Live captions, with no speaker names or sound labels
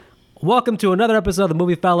Welcome to another episode of the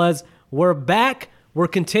Movie Fellas. We're back. We're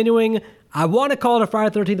continuing. I want to call it a Friday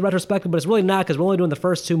the 13th retrospective, but it's really not because we're only doing the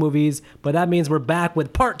first two movies. But that means we're back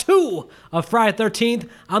with part 2 of Friday the 13th.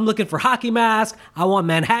 I'm looking for Hockey Mask. I want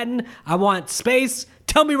Manhattan. I want space.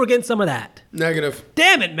 Tell me we're getting some of that. Negative.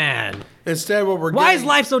 Damn it, man. Instead, what we're Why getting... is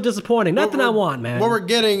life so disappointing? Nothing I want, man. What we're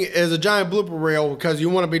getting is a giant blooper reel because you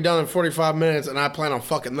want to be done in 45 minutes, and I plan on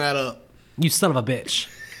fucking that up. You son of a bitch.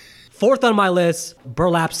 Fourth on my list,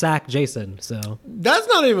 burlap sack Jason. So That's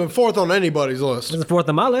not even fourth on anybody's list. it's fourth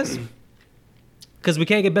on my list. Because we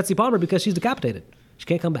can't get Betsy Palmer because she's decapitated. She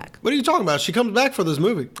can't come back. What are you talking about? She comes back for this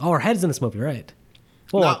movie. Oh, her head's in this movie, right?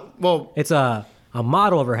 Well, it's a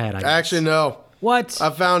model of her head, I guess. Actually, no. What? I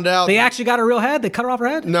found out... They actually got a real head? They cut her off her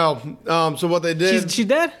head? No. So what they did... She's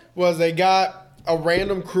dead? ...was they got a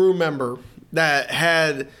random crew member that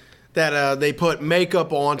had... that they put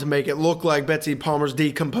makeup on to make it look like Betsy Palmer's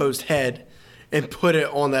decomposed head and put it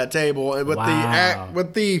on that table. And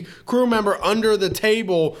with the crew member under the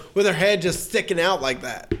table with her head just sticking out like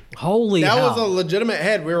that. Holy hell. That was a legitimate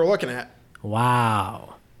head we were looking at.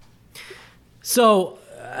 Wow. So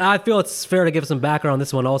I feel it's fair to give some background on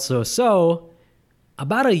this one also. So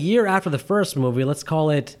about a year after the first movie, let's call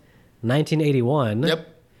it 1981. Yep.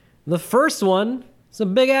 The first one is a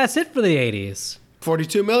big-ass hit for the 80s.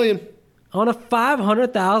 $42 million. On a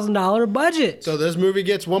 $500,000 budget. So this movie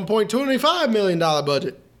gets $1.25 million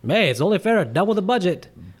budget. Hey, it's only fair to double the budget.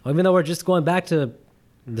 Even though we're just going back to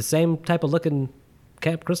the same type of looking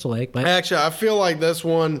Camp Crystal Lake. But Actually, I feel like this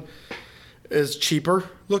one is cheaper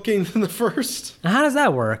looking than the first. how does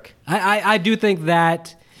that work? I do think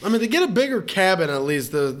that... I mean, they get a bigger cabin at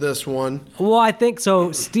least, this one. Well, I think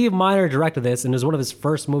so. Steve Miner directed this, and it was one of his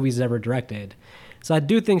first movies ever directed. So I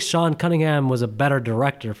do think Sean Cunningham was a better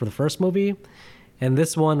director for the first movie. And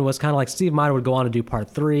this one was kind of like Steve Miner would go on to do part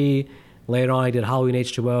 3. Later on, he did Halloween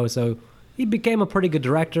H2O. So he became a pretty good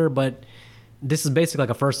director, but this is basically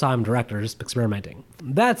like a first-time director just experimenting.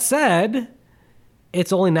 That said,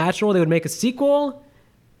 it's only natural they would make a sequel.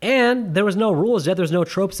 And there was no rules yet. There's no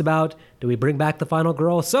tropes about, do we bring back the final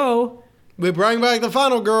girl? So We bring back the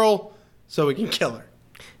final girl so we can kill her.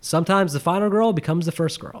 sometimes the final girl becomes the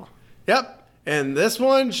first girl. Yep. And this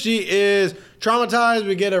one, she is traumatized.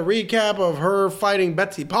 We get a recap of her fighting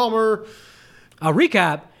Betsy Palmer. A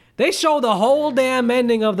recap. They show the whole damn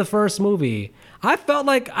ending of the first movie. I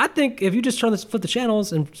think if you just flip the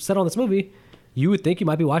channels and set on this movie, you would think you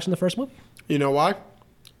might be watching the first movie. You know why?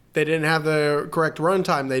 They didn't have the correct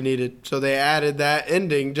runtime they needed. So they added that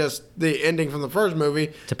ending, just the ending from the first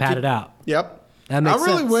movie. To pad it out. Yep. That makes I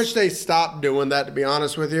really sense. wish they stopped doing that, to be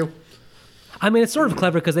honest with you. I mean, it's sort of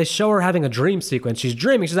clever because they show her having a dream sequence. She's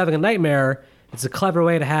dreaming. She's having a nightmare. It's a clever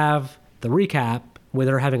way to have the recap with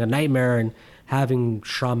her having a nightmare and having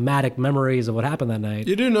traumatic memories of what happened that night.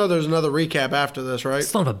 You do know there's another recap after this, right?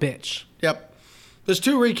 Son of a bitch. Yep. There's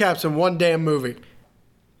 2 recaps in one damn movie.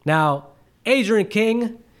 Now, Adrienne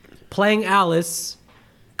King, playing Alice,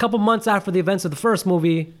 a couple months after the events of the first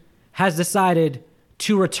movie, has decided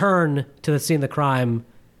to return to the scene of the crime,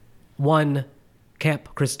 one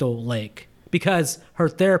Camp Crystal Lake, because her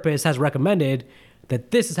therapist has recommended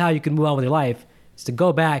that this is how you can move on with your life, is to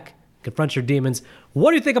go back, confront your demons.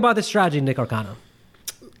 What do you think about this strategy, Nick Arcano?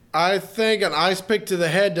 I think an ice pick to the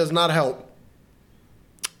head does not help.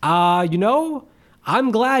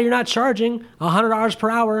 I'm glad you're not charging $100 per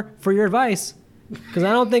hour for your advice, because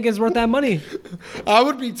I don't think it's worth that money. I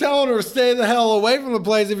would be telling her to stay the hell away from the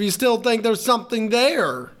place if you still think there's something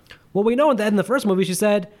there. Well, we know that in the first movie she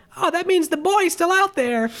said, oh, that means the boy's still out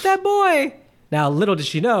there. That boy. Now, little did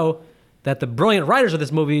she know that the brilliant writers of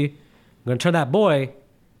this movie are going to turn that boy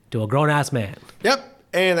to a grown-ass man. Yep.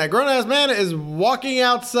 And that grown-ass man is walking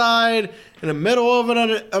outside in the middle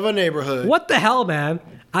of a neighborhood. What the hell, man?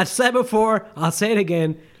 I've said before, I'll say it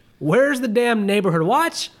again. Where's the damn neighborhood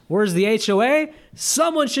watch? Where's the HOA?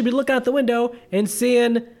 Someone should be looking out the window and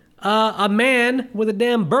seeing a man with a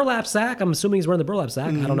damn burlap sack. I'm assuming he's wearing the burlap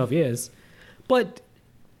sack. I don't know if he is. But...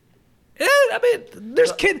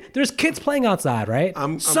 there's kids playing outside, right?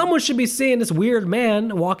 Someone should be seeing this weird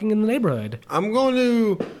man walking in the neighborhood. I'm going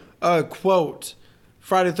to quote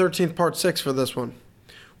Friday the 13th Part 6 for this one.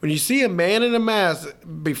 When you see a man in a mask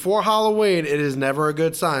before Halloween, it is never a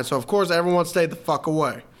good sign. So, of course, everyone stay the fuck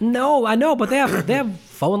away. No, I know, but they have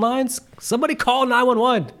phone lines. Somebody call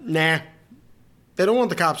 911. Nah. They don't want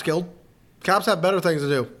the cops killed. Cops have better things to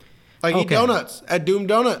do. Like eat donuts at Doom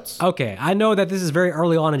Donuts. Okay, I know that this is very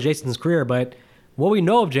early on in Jason's career, but what we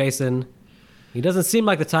know of Jason, he doesn't seem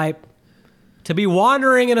like the type to be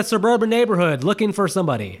wandering in a suburban neighborhood looking for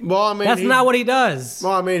somebody. Well, I mean... That's not what he does.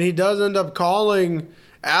 Well, I mean, he does end up calling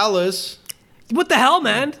Alice. What the hell,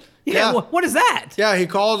 man? Yeah, what is that? Yeah, he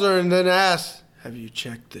calls her and then asks, "Have you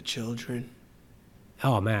checked the children?"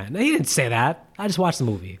 Oh man, no, he didn't say that. I just watched the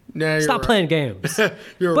movie. No, you're Stop right. playing games.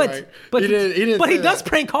 You're right. But He didn't But say he does that.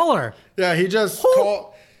 prank call her. Yeah, he just Who-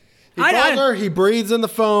 call. He I- calls I- her. He breathes in the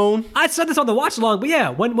phone. I said this on the watch along, but yeah,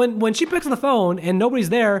 when she picks up the phone and nobody's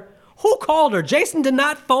there, who called her? Jason did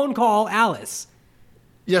not phone call Alice.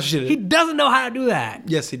 Yes, she did. He doesn't know how to do that.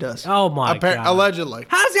 Yes, he does. Oh my god! Allegedly.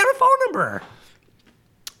 How does he have her phone number?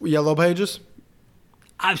 Yellow Pages.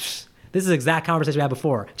 This is the exact conversation we had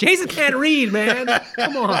before. Jason can't read, man.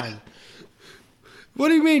 Come on. What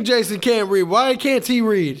do you mean Jason can't read? Why can't he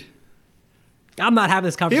read? I'm not having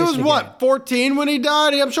this He conversation. was again. what, 14 when he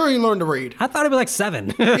died? I'm sure he learned to read. I thought he'd be like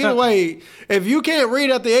 7. Either way, if you can't read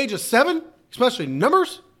at the age of 7, especially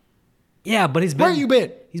numbers, Yeah, but he's been where you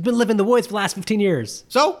been? He's been living in the woods for the last 15 years.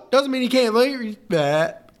 So, doesn't mean he can't read.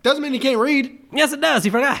 Doesn't mean he can't read. Yes, it does. He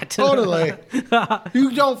forgot. Totally.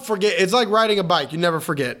 You don't forget. It's like riding a bike. You never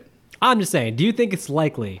forget. I'm just saying, do you think it's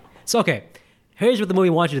likely? So, okay, here's what the movie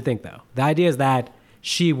wants you to think, though. The idea is that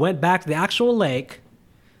she went back to the actual lake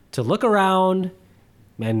to look around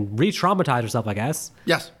and re-traumatize herself, I guess.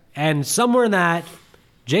 Yes. And somewhere in that,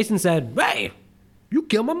 Jason said, "Hey, you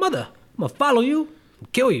killed my mother. I'm going to follow you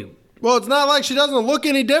and kill you." Well, it's not like she doesn't look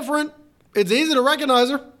any different. It's easy to recognize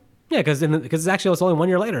her. Yeah, because it's actually it's only 1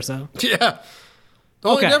 year later, so. Yeah. The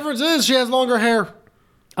only Okay. difference is she has longer hair.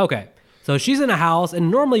 Okay, so she's in a house, and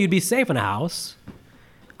normally you'd be safe in a house.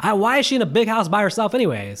 Why is she in a big house by herself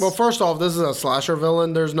anyways? Well, first off, this is a slasher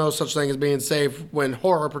villain. There's no such thing as being safe when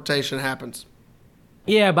horror-portation happens.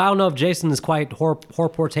 yeah, but I don't know if Jason is quite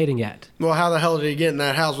horror-portating yet. Well, how the hell did he get in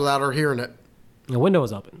that house without her hearing it? The window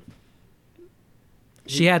was open.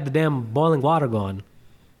 She had the damn boiling water going.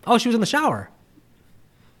 Oh, she was in the shower.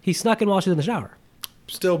 He snuck in while she was in the shower.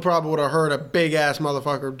 Still probably would have heard a big-ass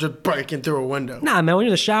motherfucker just breaking through a window. Nah, man, when you're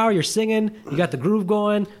in the shower, you're singing, you got the groove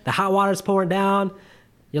going, the hot water's pouring down.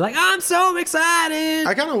 You're like, I'm so excited.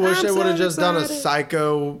 I kind of wish I'm they would have so just done a excited."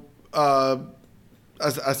 psycho,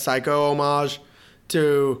 a psycho homage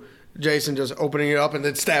to Jason just opening it up and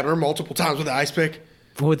then stabbing her multiple times with an ice pick.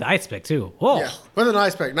 With the ice pick, too. Oh, Yeah, with an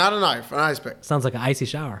ice pick, not a knife, an ice pick. sounds like an icy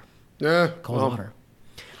shower. Yeah, Cold water.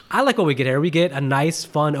 I like what we get here. We get a nice,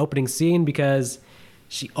 fun opening scene because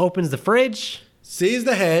she opens the fridge sees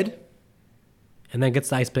the head. and then gets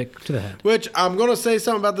the ice pick to the head. Which I'm gonna say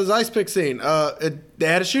something about this ice pick scene. They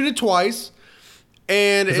had to shoot it twice,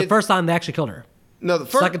 and It's the first time they actually killed her. no, the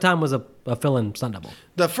first Second time was a fill-in stunt double.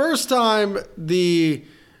 the first time the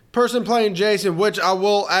person playing Jason, which I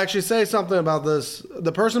will actually say something about this.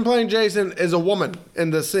 The person playing Jason is a woman in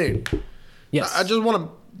this scene. Yes. I just want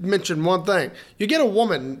to mention one thing. You get a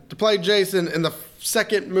woman to play Jason in the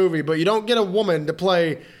second movie, but you don't get a woman to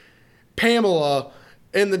play Pamela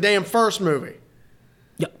in the damn first movie.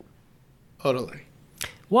 Yep. Totally.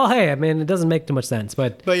 Well, hey, I mean, it doesn't make too much sense,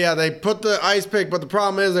 but But yeah, they put the ice pick, but the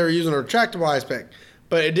problem is they were using a retractable ice pick.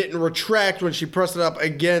 But it didn't retract when she pressed it up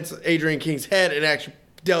against Adrian King's head. It actually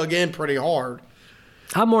dug in pretty hard.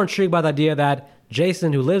 I'm more intrigued by the idea that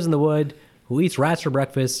Jason, who lives in the wood, who eats rats for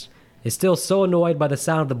breakfast, is still so annoyed by the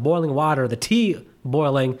sound of the boiling water, the tea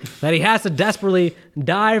boiling, that he has to desperately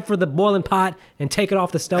dive for the boiling pot and take it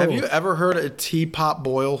off the stove. Have you ever heard a teapot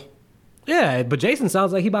boil? Yeah, but Jason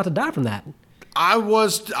sounds like he's about to die from that. I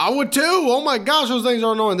would too. Oh my gosh, those things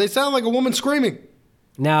are annoying. They sound like a woman screaming.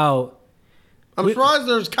 Now, I'm surprised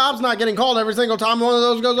there's cops not getting called every single time one of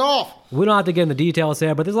those goes off. we don't have to get into details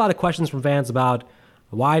here, but there's a lot of questions from fans about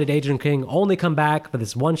why did Adrian King only come back for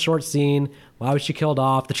this one short scene? Why was she killed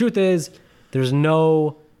off? The truth is, there's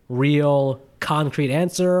no real concrete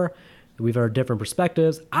answer. We've heard different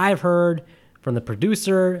perspectives. I've heard from the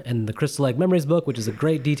producer and the Crystal Lake Memories book, which is a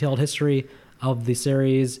great detailed history of the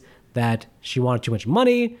series, that she wanted too much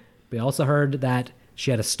money. We also heard that she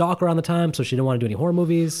had a stalker on the time, so she didn't want to do any horror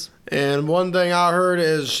movies. And one thing I heard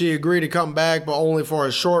is she agreed to come back, but only for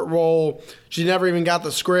a short role. She never even got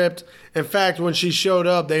the script. In fact, when she showed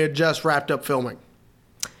up, they had just wrapped up filming.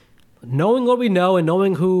 Knowing what we know and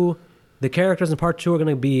knowing who the characters in part 2 are going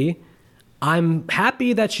to be, I'm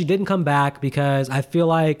happy that she didn't come back because I feel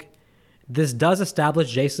like this does establish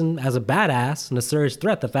Jason as a badass and a serious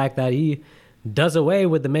threat. The fact that he does away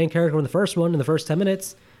with the main character in the first one in the first 10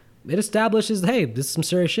 minutes, it establishes, hey, this is some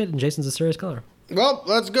serious shit and Jason's a serious killer. Well,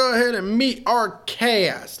 let's go ahead and meet our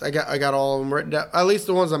cast. I got all of them written down, at least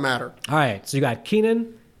the ones that matter. All right, so you got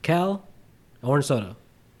Keenan, Kel, orange soda.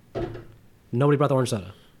 Nobody brought the orange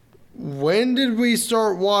soda. When did we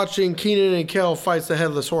start watching Kenan and Kel fights the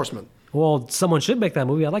Headless Horseman? Well, someone should make that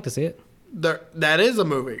movie. I'd like to see it. That is a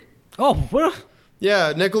movie. Oh, what?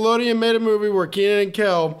 Yeah, Nickelodeon made a movie where Kenan and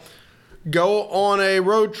Kel go on a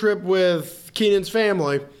road trip with Keenan's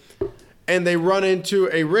family, and they run into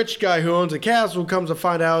a rich guy who owns a castle, comes to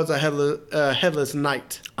find out it's a headless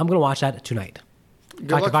knight. I'm going to watch that tonight.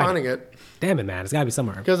 Good luck finding it. Damn it, man. It's got to be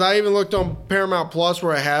somewhere. Because I even looked on Paramount Plus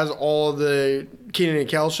where it has all of the Keenan and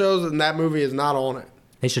Kel shows, and that movie is not on it.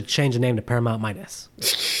 They should change the name to Paramount Midas.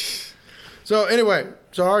 So anyway,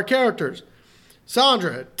 so our characters.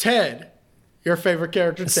 Sandra, Ted, your favorite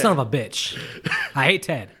character, Ted. Son of a bitch. I hate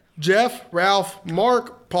Ted. Jeff, Ralph,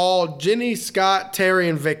 Mark, Paul, Jenny, Scott, Terry,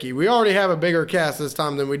 and Vicky. We already have a bigger cast this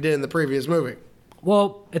time than we did in the previous movie.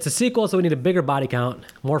 Well, it's a sequel, so we need a bigger body count,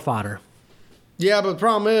 more fodder. Yeah, but the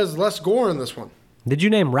problem is less gore in this one. Did you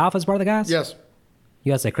name Ralph as part of the cast? Yes.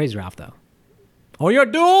 You gotta say Crazy Ralph, though. Or you're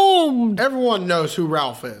doomed! Everyone knows who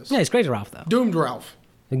Ralph is. Yeah, he's Crazy Ralph, though. Doomed Ralph.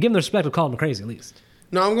 And give him the respect of calling him crazy, at least.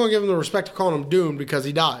 No, I'm going to give him the respect of calling him Doomed because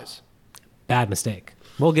he dies. Bad mistake.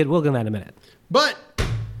 We'll get that in a minute. But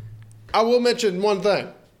I will mention one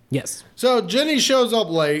thing. Yes. So Jenny shows up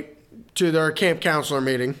late to their camp counselor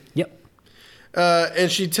meeting. Yep.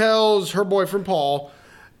 And she tells her boyfriend, Paul,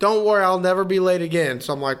 don't worry, I'll never be late again.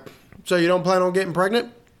 So I'm like, so you don't plan on getting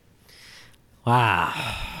pregnant? Wow.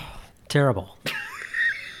 Terrible.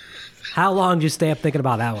 How long did you stay up thinking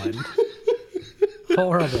about that one?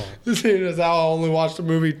 Horrible. Seeing as how I only watched the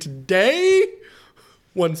movie today.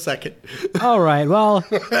 1 second. All right. Well,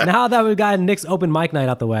 now that we've gotten Nick's open mic night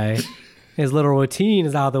out the way, his little routine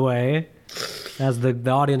is out the way, as the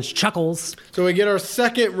audience chuckles. So we get our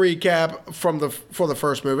second recap for the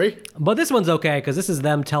first movie. But this one's okay because this is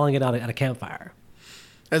them telling it at a campfire.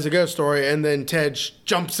 As a ghost story, and then Ted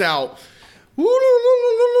jumps out.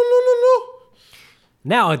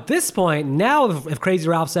 Now, at this point, if Crazy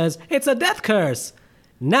Ralph says it's a death curse,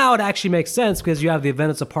 now it actually makes sense because you have the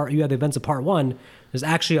events of part one. There's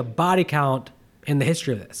actually a body count in the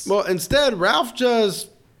history of this. Well, instead, Ralph just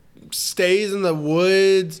stays in the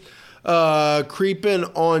woods, creeping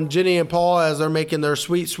on Jenny and Paul as they're making their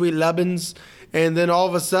sweet, sweet lubbins. And then all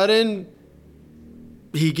of a sudden,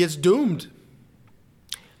 he gets doomed.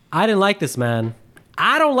 I didn't like this, man.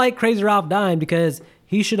 I don't like Crazy Ralph dying because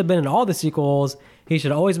he should have been in all the sequels. He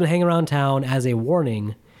should have always been hanging around town as a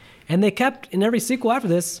warning. And they kept, in every sequel after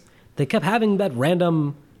this, they kept having that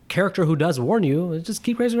random character who does warn you. Just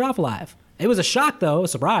keep Crazy Ralph alive. It was a shock, though, a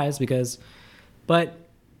surprise, but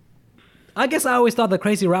I guess I always thought that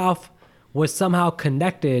Crazy Ralph was somehow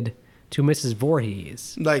connected to Mrs.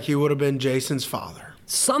 Voorhees. Like he would have been Jason's father.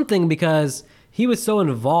 Something, because he was so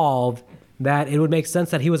involved that it would make sense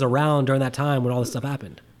that he was around during that time when all this stuff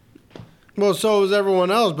happened. Well, so was everyone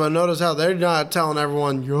else, but notice how they're not telling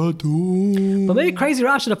everyone, you're doomed. But maybe Crazy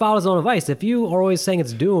Ralph should have followed his own advice. If you are always saying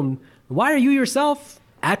it's doomed, why are you yourself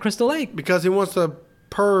at Crystal Lake? Because he wants to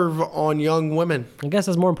perv on young women. I guess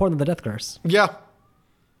that's more important than the death curse. Yeah.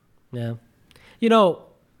 Yeah. You know,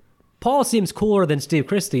 Paul seems cooler than Steve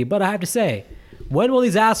Christie, but I have to say, when will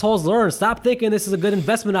these assholes learn? Stop thinking this is a good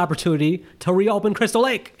investment opportunity to reopen Crystal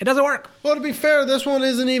Lake. It doesn't work. Well, to be fair, this one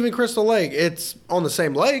isn't even Crystal Lake. It's on the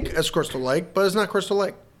same lake as Crystal Lake, but it's not Crystal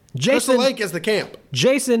Lake. Crystal Lake is the camp.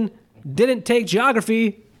 Jason didn't take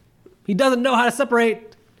geography. He doesn't know how to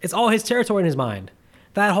separate. It's all his territory in his mind.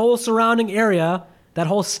 That whole surrounding area, that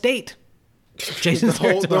whole state. Jason's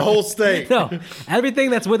the whole state. No,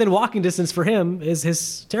 everything that's within walking distance for him is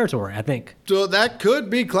his territory, I think. So that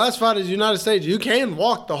could be classified as United States. You can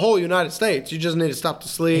walk the whole United States. You just need to stop to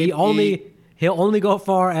sleep. He'll only go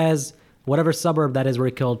far as whatever suburb that is where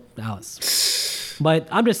he killed Alice. But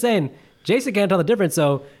I'm just saying, Jason can't tell the difference.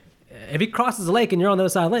 So if he crosses the lake and you're on the other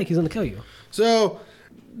side of the lake, he's going to kill you. So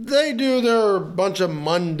they do their bunch of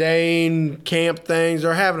mundane camp things.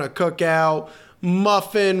 They're having a cookout.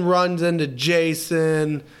 Muffin runs into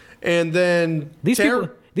Jason, and then these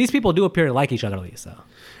people do appear to like each other at least, though.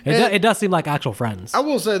 It does seem like actual friends. I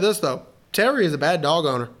will say this though, Terry is a bad dog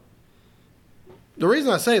owner. The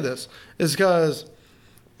reason I say this is because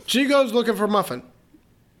she goes looking for Muffin.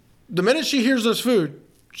 The minute she hears this food,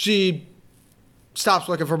 she stops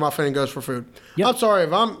looking for Muffin and goes for food. Yep. I'm sorry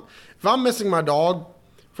if I'm missing my dog.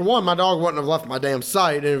 For one, my dog wouldn't have left my damn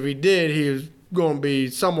sight, and if he did, he was going to be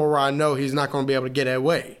somewhere where I know he's not going to be able to get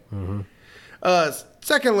away. Mm-hmm.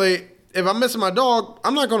 Secondly, if I'm missing my dog,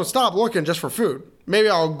 I'm not going to stop looking just for food. Maybe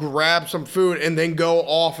I'll grab some food and then go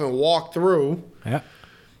off and walk through. Yeah.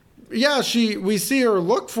 Yeah, we see her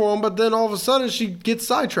look for him, but then all of a sudden she gets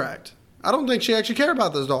sidetracked. I don't think she actually cared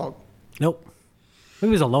about this dog. Nope.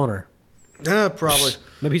 Maybe he was a loner. Probably.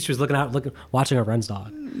 Maybe she was watching her friend's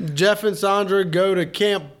dog. Jeff and Sandra go to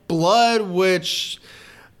Camp Blood, which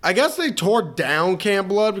I guess they tore down Camp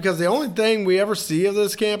Blood because the only thing we ever see of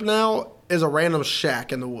this camp now is a random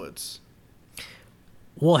shack in the woods.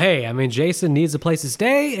 Well, hey, I mean, Jason needs a place to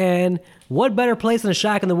stay, and what better place than a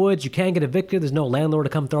shack in the woods? You can't get evicted. There's no landlord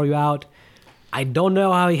to come throw you out. I don't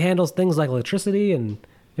know how he handles things like electricity, and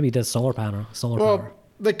maybe he does solar power. Well,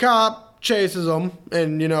 the cop chases him,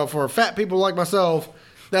 and, for fat people like myself,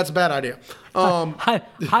 that's a bad idea.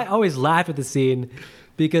 I always laugh at the scene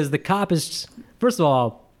because the cop is, first of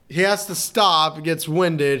all, he has to stop, gets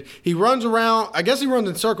winded. He runs around. I guess he runs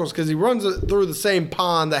in circles because he runs through the same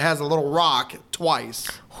pond that has a little rock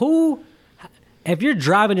twice. If you're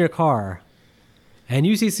driving your car and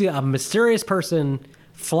you see a mysterious person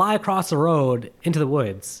fly across the road into the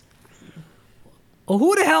woods, well,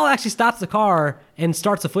 who the hell actually stops the car and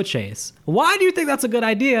starts a foot chase? Why do you think that's a good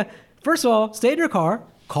idea? First of all, stay in your car,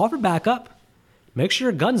 call for backup, make sure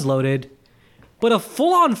your gun's loaded. But a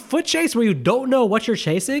full-on foot chase where you don't know what you're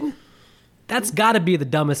chasing, that's got to be the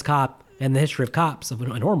dumbest cop in the history of cops in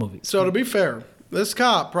horror movies. So to be fair, this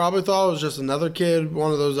cop probably thought it was just another kid,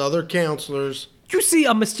 one of those other counselors. You see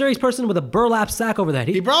a mysterious person with a burlap sack over that.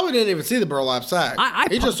 He probably didn't even see the burlap sack.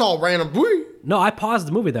 He just saw random. No, I paused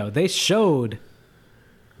the movie, though. They showed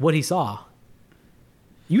what he saw.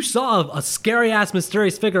 You saw a scary-ass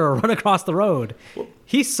mysterious figure run across the road.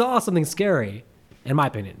 He saw something scary. In my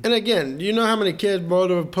opinion. And again, you know how many kids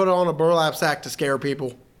would have put on a burlap sack to scare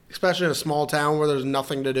people? Especially in a small town where there's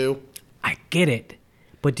nothing to do. I get it.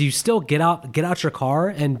 But do you still get out your car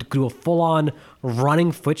and do a full-on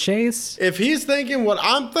running foot chase? If he's thinking what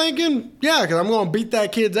I'm thinking, yeah, because I'm going to beat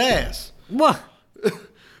that kid's ass. What?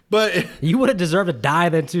 But you would have deserved to die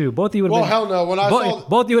then, too. Both of you would have been... Well, hell no.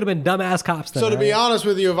 Both of you would have been dumbass cops then, So to be honest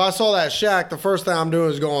with you, if I saw that shack, the first thing I'm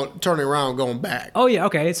doing is turning around going back. Oh, yeah,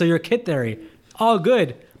 okay. So your kid theory. All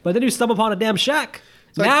good, but then you stumble upon a damn shack.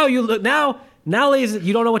 Now ladies,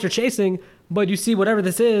 you don't know what you're chasing, but you see whatever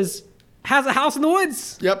this is has a house in the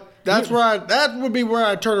woods. Yep, that would be where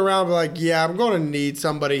I turn around and be like, yeah, I'm going to need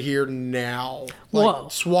somebody here now.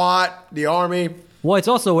 SWAT, the Army. Well, it's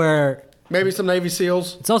also where maybe some Navy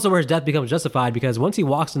SEALs. It's also where his death becomes justified because once he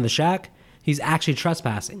walks in the shack, he's actually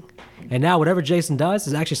trespassing, and now whatever Jason does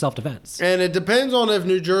is actually self-defense. And it depends on if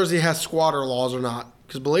New Jersey has squatter laws or not.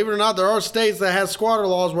 Because believe it or not, there are states that have squatter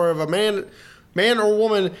laws where if a man or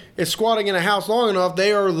woman is squatting in a house long enough,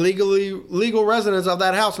 they are legal residents of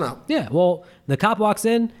that house now. Yeah, well, the cop walks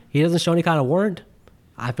in, he doesn't show any kind of warrant.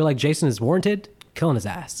 I feel like Jason is warranted killing his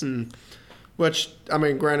ass. Which, I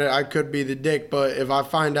mean, granted, I could be the dick, but if I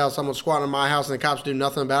find out someone's squatting in my house and the cops do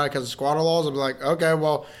nothing about it because of squatter laws, I'll be like, okay,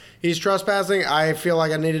 well, he's trespassing. I feel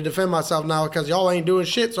like I need to defend myself now because y'all ain't doing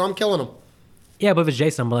shit, so I'm killing him. Yeah, but if it's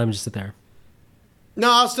Jason, I'm going to let him just sit there. No,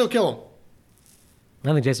 I'll still kill him.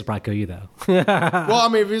 I think Jason will probably kill you, though. Well, I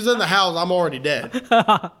mean, if he's in the house, I'm already dead.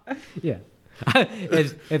 Yeah.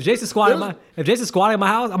 If Jason's squatting in my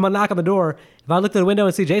house, I'm going to knock on the door. If I look through the window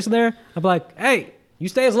and see Jason there, I'm like, hey, you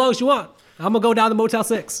stay as long as you want. I'm going to go down to Motel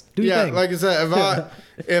 6. Do your thing. Yeah, like I said,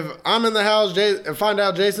 if I'm in the house and find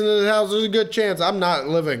out Jason in the house, there's a good chance I'm not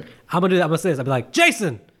living. I'm going to do that. I'm going to say this. I'll be like,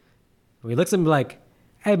 Jason! And he looks at me like,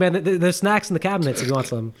 hey, man, there's snacks in the cabinets if you want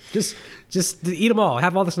some. Just eat them all.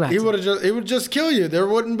 Have all the snacks. He would just kill you. There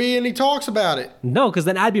wouldn't be any talks about it. No, because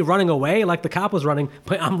then I'd be running away like the cop was running,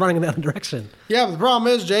 but I'm running in the other direction. Yeah, but the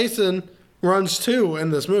problem is Jason runs too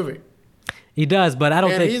in this movie. He does, but I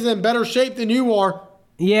don't think... And he's in better shape than you are.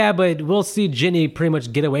 Yeah, but we'll see Ginny pretty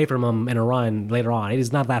much get away from him in a run later on.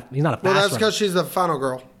 He's not a fast runner. Well, that's because she's the final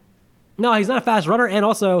girl. No, he's not a fast runner, and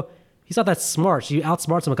also, he's not that smart. She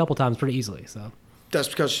outsmarts him a couple times pretty easily, so... That's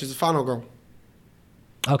because she's the final girl.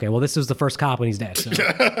 Okay, well, this is the first cop when he's dead, so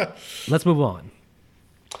let's move on.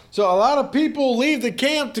 So a lot of people leave the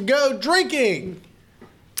camp to go drinking.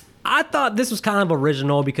 I thought this was kind of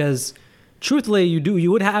original because, truthfully,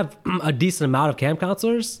 you would have a decent amount of camp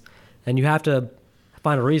counselors, and you have to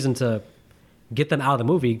find a reason to get them out of the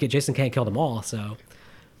movie. Jason can't kill them all, so...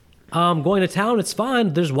 going to town, it's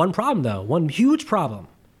fine. There's one problem, though. One huge problem.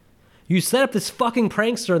 You set up this fucking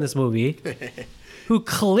prankster in this movie who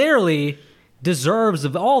clearly deserves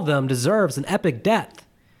an epic death.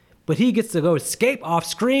 But he gets to go escape off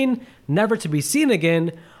screen, never to be seen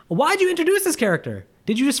again. Why'd you introduce this character?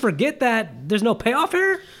 Did you just forget that there's no payoff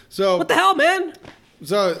here? So what the hell, man?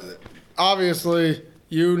 So obviously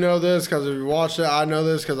you know this because if you watched it, I know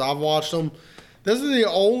this because I've watched them. This is the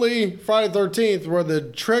only Friday the 13th where the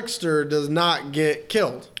trickster does not get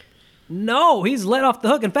killed. No, he's let off the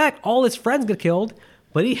hook. In fact, all his friends get killed,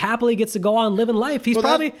 but he happily gets to go on living life. He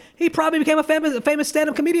probably became a famous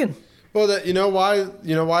stand-up comedian. Well, you know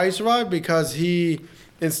why he survived? Because he,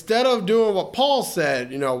 instead of doing what Paul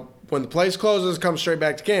said, when the place closes, come straight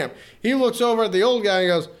back to camp. He looks over at the old guy and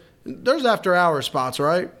goes, "There's after-hour spots,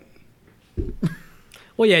 right?"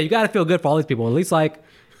 Well, yeah, you got to feel good for all these people. At least,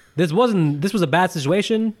 this was a bad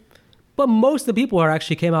situation, but most of the people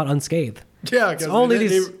actually came out unscathed. Yeah, it's only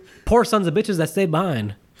these poor sons of bitches that stayed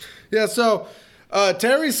behind. Yeah, so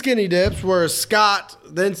Terry skinny dips, where Scott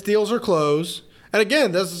then steals her clothes. And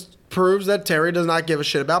again, this proves that Terry does not give a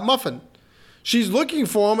shit about Muffin. She's looking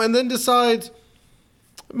for him and then decides,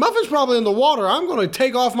 Muffin's probably in the water. I'm going to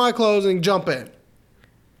take off my clothes and jump in.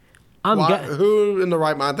 Who in the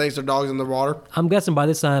right mind thinks their dog's in the water? I'm guessing by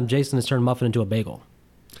this time, Jason has turned Muffin into a bagel.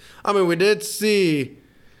 I mean, we did see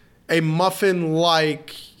a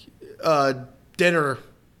Muffin-like dinner.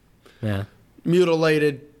 Yeah.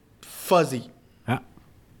 Mutilated fuzzy. Yeah.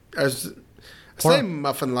 I say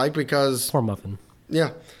Muffin-like because... Poor Muffin.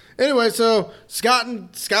 Yeah. Anyway, so Scott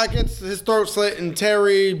gets his throat slit, and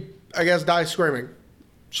Terry, I guess, dies screaming.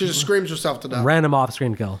 She just screams herself to death. Random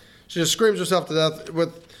off-screen kill. She just screams herself to death.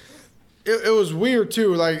 It was weird,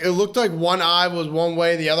 too. Like, it looked like one eye was one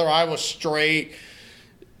way, the other eye was straight.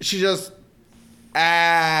 She just... All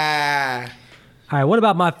right, what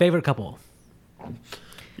about my favorite couple?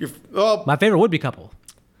 My favorite would-be couple.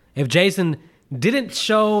 If Jason didn't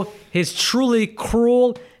show his truly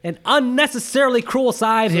cruel and unnecessarily cruel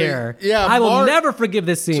side here, I will never forgive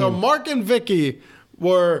this scene. So Mark and Vicky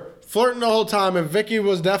were flirting the whole time, and Vicky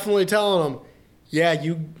was definitely telling him,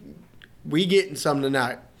 yeah, we getting some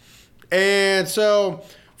tonight. And so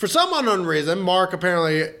for some unknown reason, Mark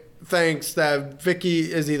apparently thinks that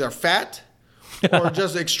Vicky is either fat or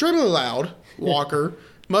just extremely loud. Walker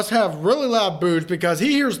must have really loud boots because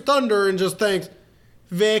he hears thunder and just thinks,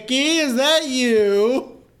 Vicky, is that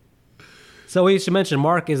you? So we should mention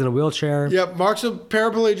Mark is in a wheelchair. Yep, Mark's a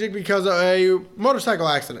paraplegic because of a motorcycle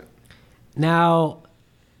accident. Now,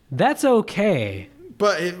 that's okay.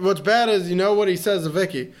 But what's bad is, you know what he says to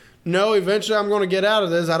Vicky? No, eventually I'm going to get out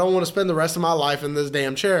of this. I don't want to spend the rest of my life in this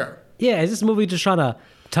damn chair. Yeah, is this movie just trying to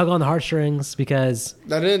tug on the heartstrings? Because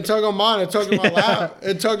that didn't tug on mine. It tugged on my laugh.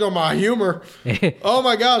 It tugged on my humor. Oh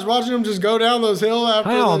my gosh, watching him just go down those hills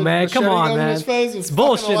after oh the man, come on, man. His face it's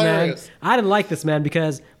bullshit, hilarious. Man. I didn't like this, man,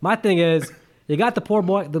 because my thing is, you got the poor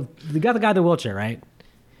boy, you got the guy in the wheelchair, right?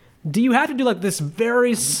 Do you have to do like this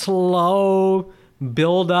very slow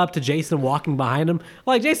build up to Jason walking behind him?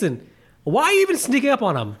 Like, Jason, why are you even sneaking up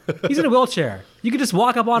on him? He's in a wheelchair. You could just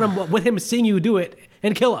walk up on him with him seeing you do it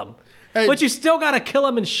and kill him. Hey, but you still got to kill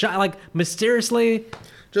him and shot, like, mysteriously.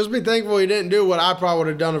 Just be thankful he didn't do what I probably would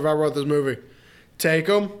have done if I wrote this movie. Take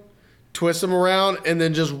him, twist him around, and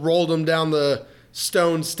then just rolled him down the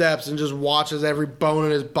stone steps and just watches every bone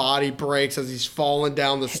in his body breaks as he's falling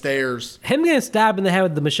down the stairs. Him getting stabbed in the head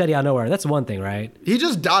with the machete out of nowhere, that's one thing, right? He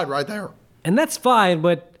just died right there. And that's fine,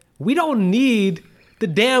 but we don't need the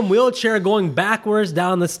damn wheelchair going backwards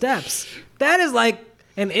down the steps. That is like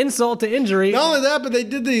an insult to injury. Not only that, but they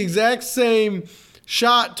did the exact same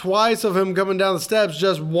shot twice of him coming down the steps,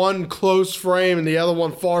 just one close frame and the other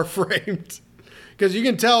one far framed. Because you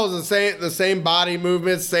can tell it's the same body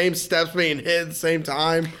movements, same steps being hit at the same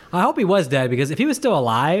time. I hope he was dead, because if he was still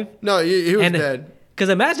alive... No, he was dead. Because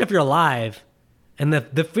imagine if you're alive and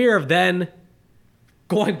the fear of then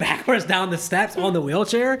going backwards down the steps on the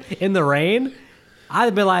wheelchair in the rain...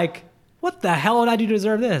 I'd be like, what the hell did I do to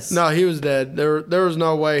deserve this? No, he was dead. There was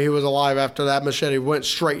no way he was alive after that machete went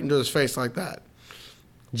straight into his face like that.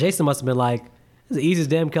 Jason must have been like, this is the easiest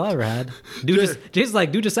damn kill I ever had. Jason's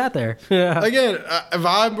just sat there. Again, if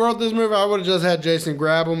I wrote this movie, I would have just had Jason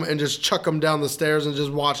grab him and just chuck him down the stairs and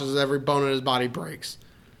just watch as every bone in his body breaks.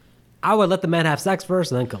 I would let the man have sex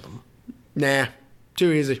first and then kill him. Nah,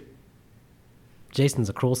 too easy. Jason's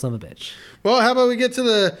a cruel son of a bitch. Well, how about we get to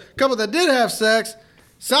the couple that did have sex?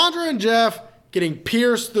 Sandra and Jeff getting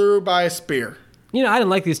pierced through by a spear. You know, I didn't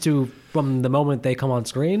like these two from the moment they come on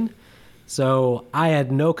screen. So I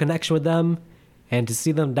had no connection with them. And to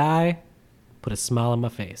see them die, put a smile on my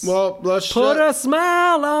face. Well, let's put a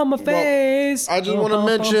smile on my face. I just want to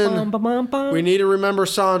mention we need to remember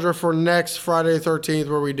Sandra for next Friday the 13th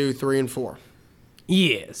where we do 3 and 4.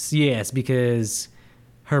 Yes, because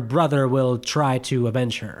her brother will try to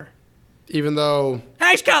avenge her. Even though...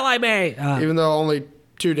 Hey, Scott like me! Even though only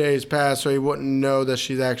 2 days passed, so he wouldn't know that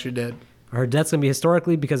she's actually dead. Her death's going to be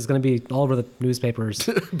historically because it's going to be all over the newspapers.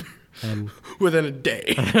 And within a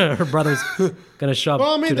day. Her brother's going to show up.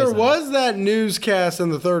 Well, I mean, there was that newscast in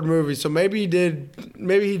the third movie, so maybe he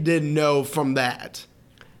did know from that.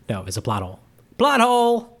 No, it's a plot hole. Plot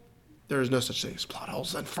hole! There is no such thing as plot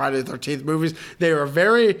holes in Friday the 13th movies. They are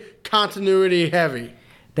very continuity heavy.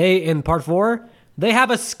 In part 4, they have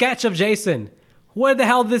a sketch of Jason. Where the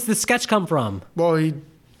hell does this sketch come from? Well, he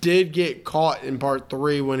did get caught in part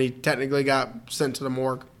 3 when he technically got sent to the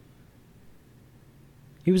morgue.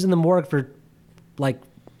 He was in the morgue for, like,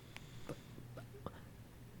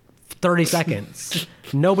 30 seconds.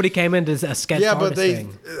 Nobody came into a sketch Yeah, but artist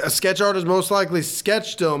thing. a sketch artist most likely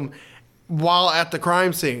sketched him while at the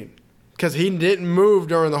crime scene because he didn't move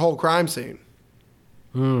during the whole crime scene.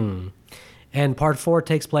 And part 4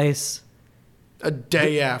 takes place A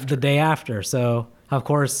day after. the day after. So, of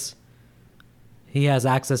course, he has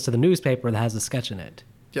access to the newspaper that has the sketch in it.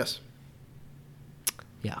 Yes.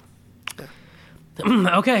 Yeah.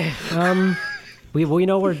 Okay. We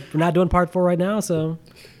know we're not doing part 4 right now, so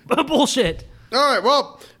bullshit. All right.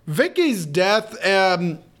 Well, Vicky's death,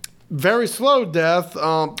 very slow death.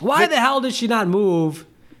 Why the hell did she not move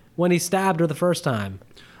when he stabbed her the first time?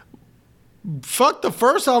 Fuck the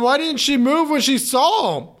first time. Why didn't she move when she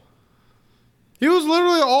saw him? He was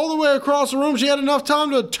literally all the way across the room. She had enough time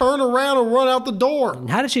to turn around and run out the door. And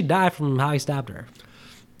how did she die from how he stabbed her?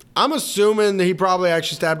 I'm assuming that he probably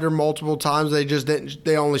actually stabbed her multiple times. They just didn't.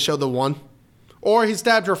 They only showed the one. Or he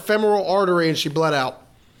stabbed her femoral artery and she bled out.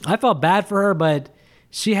 I felt bad for her, but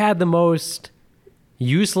she had the most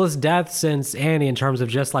useless death since Annie in terms of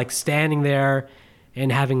just like standing there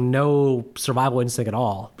and having no survival instinct at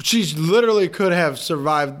all. She literally could have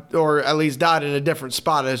survived or at least died in a different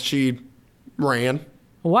spot as she ran.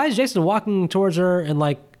 Why is Jason walking towards her in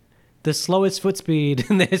like the slowest foot speed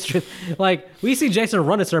in the history? Like, we see Jason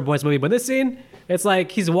run at certain points in the movie, but this scene, it's like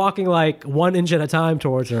he's walking like 1 inch at a time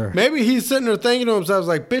towards her. Maybe he's sitting there thinking to himself,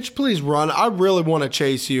 like, bitch, please run. I really want to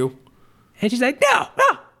chase you. And she's like, no.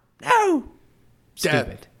 Dead.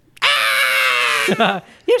 Stupid.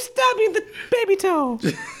 You stabbed me in the baby toe.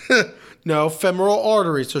 No, femoral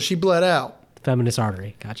artery, so she bled out. Feminist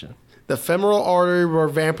artery. Gotcha. The femoral artery where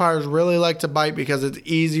vampires really like to bite because it's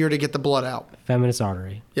easier to get the blood out. Feminist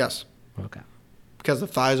artery. Yes, Okay. because the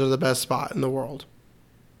thighs are the best spot in the world.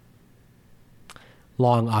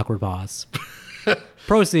 Long, awkward pause.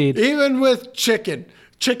 Proceed. Even with chicken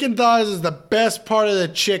thighs is the best part of the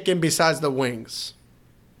chicken besides the wings.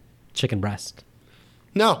 Chicken breast.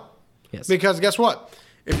 No. Yes. Because guess what?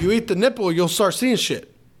 If you eat the nipple, you'll start seeing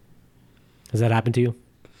shit. Does that happen to you?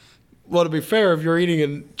 Well, to be fair, if you're eating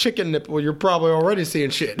a chicken nipple, you're probably already seeing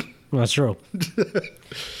shit. Well, that's true. All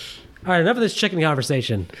right, enough of this chicken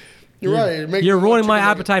conversation. You're right. You're ruining my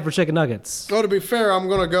appetite for chicken nuggets. Well, to be fair, I'm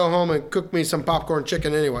going to go home and cook me some popcorn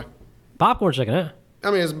chicken anyway. Popcorn chicken, huh? I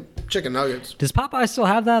mean, it's chicken nuggets. Does Popeye still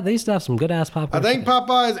have that? They used to have some good ass popcorn. I think chicken.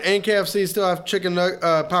 Popeyes and KFC still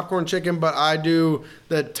have popcorn chicken, but I do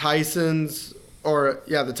the Tyson's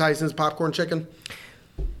the Tyson's popcorn chicken.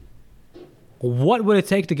 What would it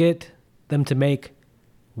take to get them to make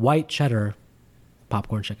white cheddar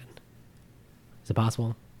popcorn chicken? Is it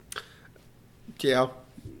possible? Yeah.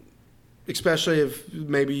 Especially if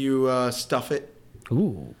maybe you stuff it.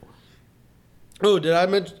 Ooh. Oh, did I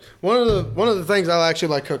mention one of the things I actually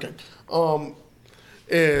like cooking?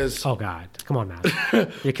 Is Oh God! Come on,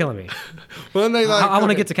 man. You're killing me. one thing I want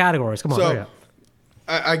to get to categories. Come on. hurry So up.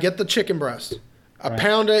 I get the chicken breast. I Right.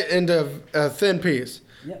 pound it into a thin piece.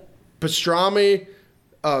 Yep. Pastrami,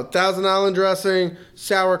 Thousand Island dressing,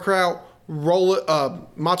 sauerkraut, roll it,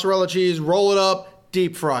 mozzarella cheese, roll it up,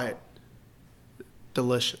 deep fry it.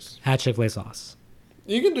 Delicious. Add Chick-fil-A sauce.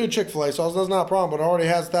 You can do Chick-fil-A sauce. That's not a problem, but it already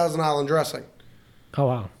has Thousand Island dressing. Oh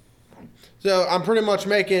wow. So I'm pretty much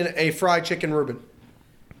making a fried chicken Reuben.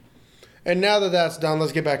 And now that that's done,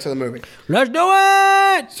 let's get back to the movie. Let's do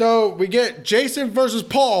it. So we get Jason versus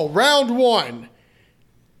Paul, round 1.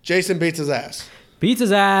 Jason beats his ass Beats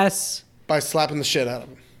his ass. by slapping the shit out of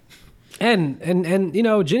him. And you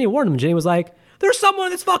know, Jenny warned him. Jenny was like, "There's someone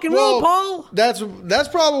in this fucking room, Paul." That's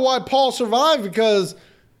probably why Paul survived, because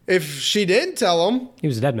if she didn't tell him, He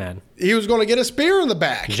was a dead man. he was going to get a spear in the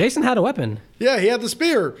back. Jason had a weapon. Yeah, he had the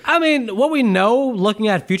spear. I mean, what we know, looking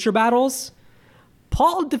at future battles,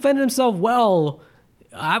 Paul defended himself well.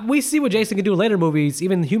 We see what Jason can do in later movies,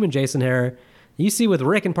 even human Jason here. You see with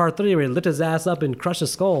Rick in part 3 where he lift his ass up and crush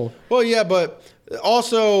his skull. Well, yeah, but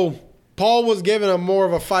also Paul was given a more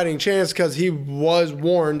of a fighting chance because he was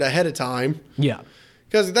warned ahead of time. Yeah.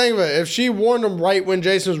 Because think of it, if she warned him right when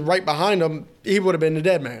Jason was right behind him, he would have been the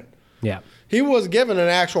dead man. Yeah. He was given an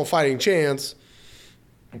actual fighting chance.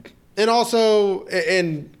 And also,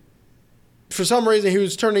 and for some reason,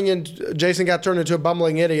 Jason got turned into a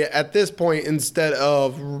bumbling idiot at this point instead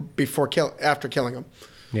of after killing him.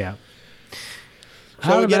 Yeah.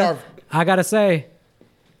 So we get I gotta say,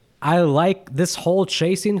 I like this whole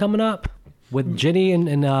chase scene coming up with Jenny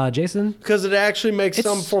and Jason. Because it actually makes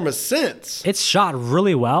It's- some form of sense. It's shot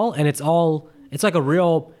really well, and it's like a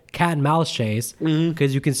real cat and mouse chase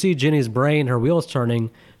because you can see Jenny's brain, her wheels turning.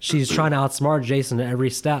 She's trying to outsmart Jason at every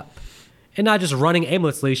step, and not just running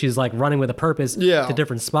aimlessly. She's like running with a purpose Yeah. to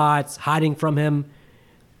different spots, hiding from him.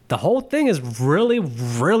 the whole thing is really,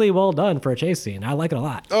 really well done for a chase scene. I like it a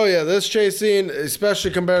lot. Oh yeah, this chase scene,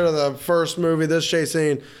 especially compared to the first movie, this chase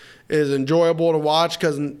scene is enjoyable to watch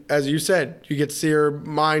because, as you said, you get to see her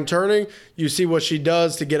mind turning. You see what she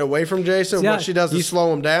does to get away from Jason, what she does to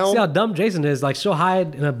slow him down. See how dumb Jason is. Like, she'll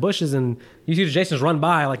hide in the bushes, and you see Jason's run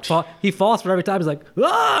by. Like, he falls for every time. He's like,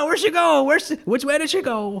 ah, where'd she go? Which way did she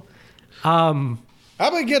go? How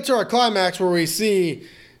about we get to our climax where we see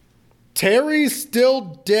Terry's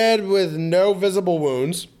still dead with no visible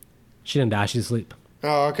wounds. She didn't die. She's asleep.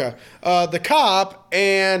 Oh, okay. The cop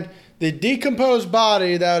and the decomposed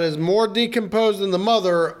body that is more decomposed than the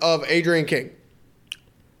mother of Adrian King.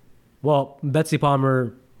 Well, Betsy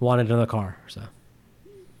Palmer wanted another car, so.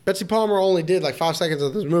 Betsy Palmer only did like 5 seconds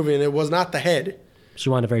of this movie, and it was not the head. She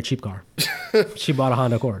wanted a very cheap car. She bought a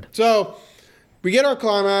Honda Accord. So, we get our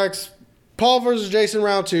climax. Paul versus Jason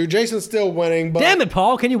round 2. Jason's still winning. But, damn it,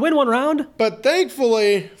 Paul. Can you win one round? But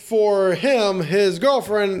thankfully for him, his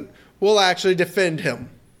girlfriend will actually defend him.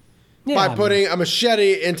 By putting a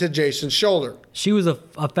machete into Jason's shoulder. She was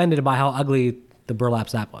offended by how ugly the burlap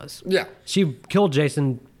sack was. Yeah. She killed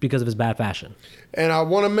Jason because of his bad fashion. And I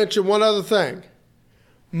want to mention one other thing.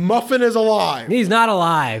 Muffin is alive. He's not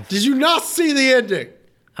alive. Did you not see the ending?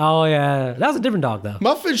 Oh, yeah. That was a different dog, though.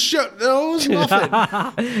 Muffin no, it was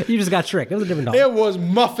Muffin. You just got tricked. It was a different dog. It was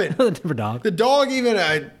Muffin. It was a different dog. The dog even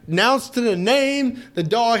announced the name. The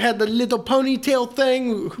dog had the little ponytail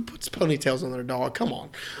thing. Who puts ponytails on their dog? Come on.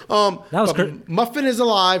 That was Muffin is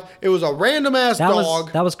alive. It was a random-ass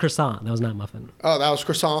dog. That was Croissant. That was not Muffin. Oh, that was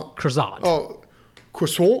Croissant? Croissant. Oh,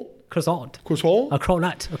 Croissant? Croissant. Croissant? A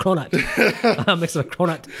cronut. A cronut. A mix of a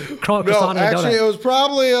cronut. Croissant No, and actually, a donut. it was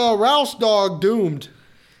probably a Rouse dog doomed.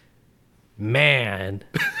 Man,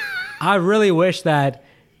 I really wish that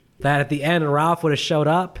at the end Ralph would have showed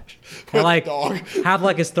up and like have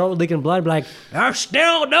like his throat leaking blood, be like, "I'm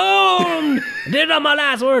still doomed." Did on my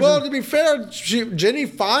last words. Well, to be fair, Jenny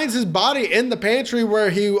finds his body in the pantry where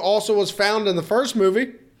he also was found in the first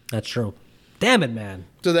movie. That's true. Damn it, man.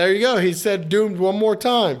 So there you go. He said doomed one more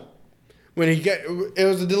time. It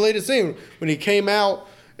was a deleted scene. When he came out,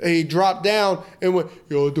 he dropped down and went,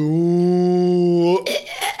 "You're doomed."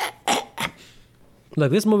 Look,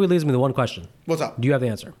 this movie leaves me with one question. What's up? Do you have the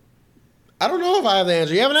answer? I don't know if I have the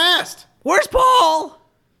answer. You haven't asked. Where's Paul?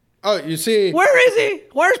 Oh, you see. Where is he?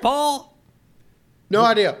 Where's Paul? No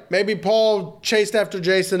idea. Maybe Paul chased after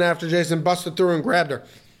Jason busted through and grabbed her.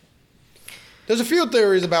 There's a few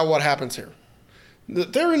theories about what happens here. The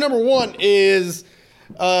theory number one is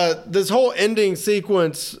this whole ending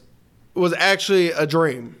sequence was actually a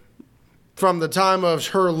dream. From the time of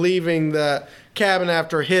her leaving the cabin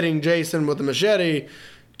after hitting Jason with a machete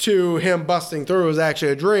to him busting through was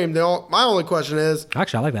actually a dream. My only question is...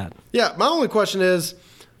 Actually, I like that. Yeah, my only question is,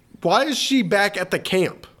 why is she back at the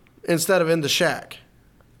camp instead of in the shack?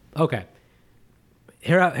 Okay.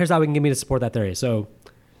 Here's how we can get me to support that theory. So,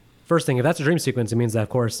 first thing, if that's a dream sequence, it means that, of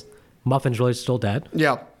course, Muffin's really still dead.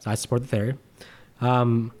 Yeah. So I support the theory.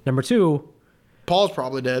 Number two... Paul's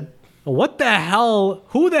probably dead. What the hell?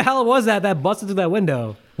 Who the hell was that busted through that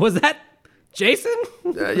window? Was that Jason?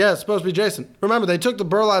 Yeah, it's supposed to be Jason. Remember, they took the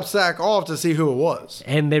burlap sack off to see who it was.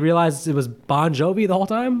 And they realized it was Bon Jovi the whole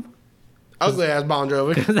time? Ugly ass Bon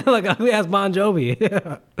Jovi. They're like, ugly ass Bon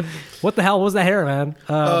Jovi. What the hell was that hair, man?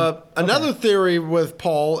 Another theory with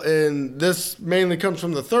Paul, and this mainly comes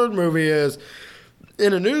from the third movie, is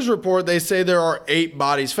in a news report, they say there are 8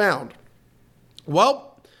 bodies found. Well,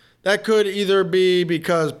 that could either be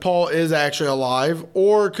because Paul is actually alive,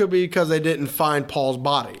 or it could be because they didn't find Paul's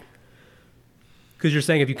body. Because you're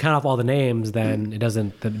saying if you count off all the names, then it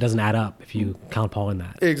doesn't add up if you count Paul in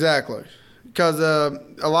that. Exactly. Because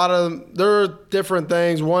there are different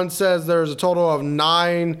things. One says there's a total of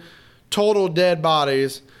 9 total dead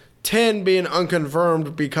bodies, 10 being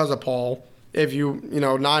unconfirmed because of Paul. If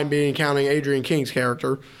 9 being counting Adrian King's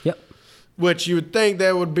character. Yep. Which you would think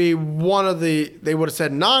that would be they would have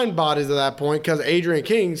said 9 bodies at that point because Adrian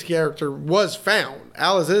King's character was found.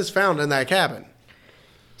 Alice is found in that cabin.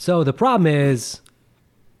 So the problem is,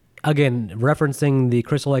 again, referencing the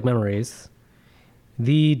Crystal Lake Memories,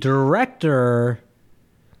 the director,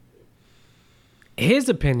 his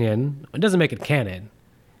opinion, it doesn't make it canon,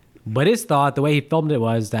 but his thought, the way he filmed it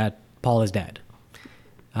was that Paul is dead.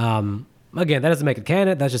 Again, that doesn't make it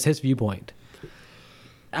canon. That's just his viewpoint.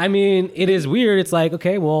 I mean, it is weird. It's like,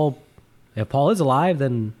 okay, well, if Paul is alive,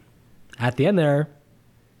 then at the end there,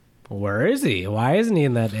 where is he? Why isn't he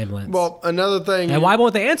in that ambulance? Well, another thing... And why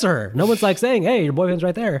won't they answer her? No one's like saying, hey, your boyfriend's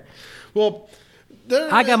right there. Well,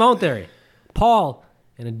 I got my own theory. Paul,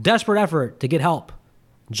 in a desperate effort to get help,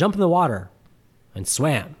 jumped in the water and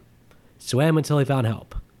swam. Swam until he found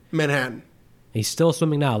help. Manhattan. He's still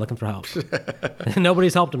swimming now, looking for help.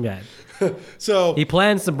 Nobody's helped him yet. So He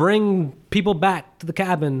plans to bring people back to the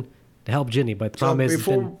cabin to help Ginny, but the problem is it's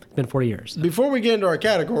been 40 years. So. before we get into our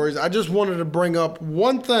categories, I just wanted to bring up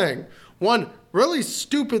one thing, one really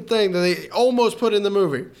stupid thing that they almost put in the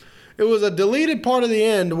movie. It was a deleted part of the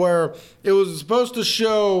end where it was supposed to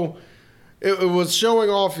show, it was showing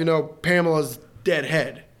off, Pamela's dead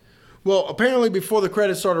head. Well, apparently before the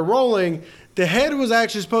credits started rolling, the head was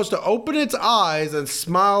actually supposed to open its eyes and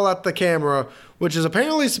smile at the camera, which is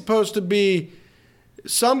apparently supposed to be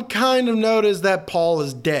some kind of notice that Paul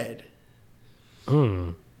is dead.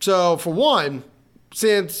 So, for one,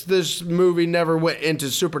 since this movie never went into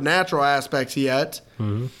supernatural aspects yet,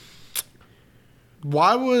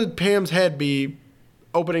 why would Pam's head be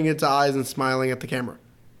opening its eyes and smiling at the camera?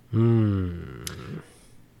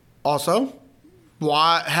 Also,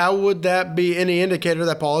 how would that be any indicator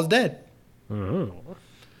that Paul is dead?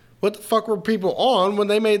 What the fuck were people on when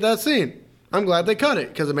they made that scene? I'm glad they cut it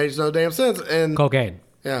because it makes no damn sense. And Cocaine.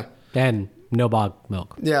 Yeah. And no bog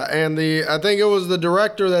milk. Yeah, and I think it was the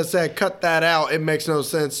director that said, cut that out. It makes no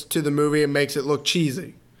sense to the movie. It makes it look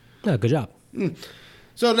cheesy. Yeah, good job.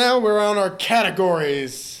 So now we're on our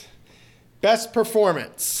categories. Best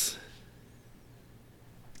performance.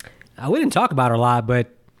 We didn't talk about her a lot,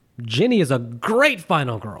 but Ginny is a great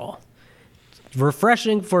final girl.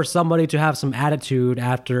 Refreshing for somebody to have some attitude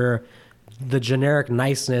after the generic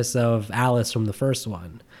niceness of Alice from the first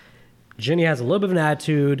one. Ginny has a little bit of an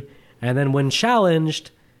attitude, and then when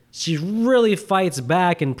challenged, she really fights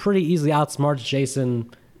back and pretty easily outsmarts Jason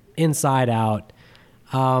inside out.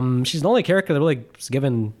 She's the only character that really is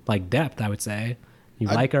given depth, I would say. You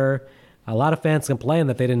like her. A lot of fans complain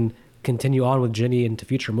that they didn't continue on with Ginny into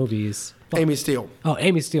future movies. Amy Steele. Oh,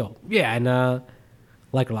 Amy Steele. Yeah, and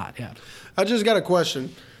like her a lot, yeah. I just got a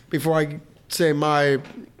question before I say my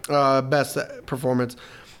best performance.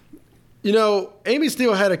 Amy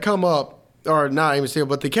Steele had to come up, or not Amy Steele,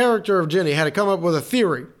 but the character of Ginny had to come up with a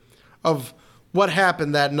theory of what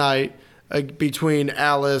happened that night between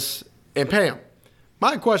Alice and Pam.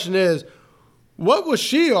 My question is, what was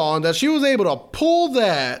she on that she was able to pull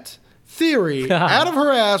that theory out of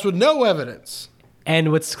her ass with no evidence?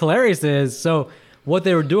 And what's hilarious is, so what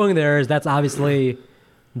they were doing there is that's obviously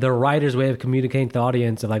the writer's way of communicating to the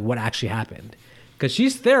audience of what actually happened. Because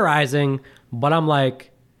she's theorizing, but I'm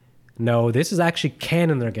like, no, this is actually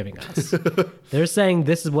canon they're giving us. They're saying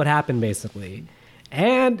this is what happened, basically.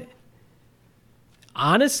 And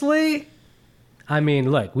honestly,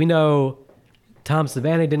 look, we know Tom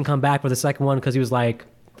Savini didn't come back for the second one because he was like,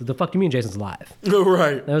 the fuck do you mean Jason's alive?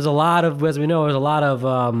 Right. There was a lot of, as we know, there's a lot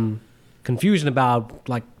of confusion about,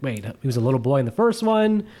 wait, he was a little boy in the first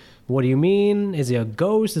one. What do you mean? Is he a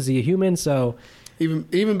ghost? Is he a human? So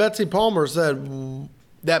even Betsy Palmer said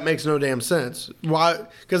that makes no damn sense. Why?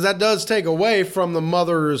 Because that does take away from the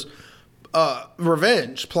mother's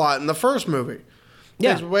revenge plot in the first movie.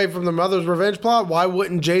 Yeah. Takes away from the mother's revenge plot. Why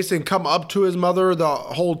wouldn't Jason come up to his mother the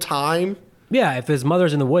whole time? Yeah, if his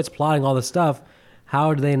mother's in the woods plotting all this stuff,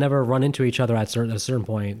 how do they never run into each other at a certain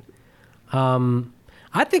point?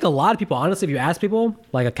 I think a lot of people, honestly, if you ask people,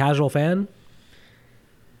 like a casual fan,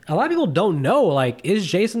 a lot of people don't know, is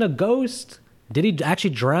Jason a ghost? Did he actually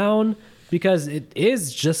drown? Because it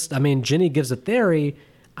is just, Ginny gives a theory.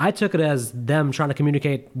 I took it as them trying to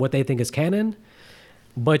communicate what they think is canon.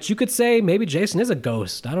 But you could say maybe Jason is a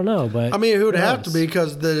ghost. I don't know. But it would have to be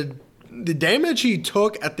because the damage he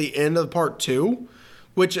took at the end of part 2,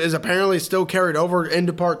 which is apparently still carried over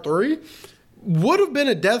into part 3, would have been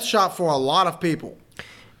a death shot for a lot of people.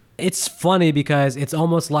 It's funny because it's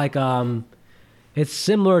almost like it's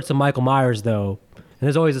similar to Michael Myers, though. And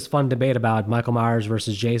there's always this fun debate about Michael Myers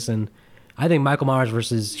versus Jason. I think Michael Myers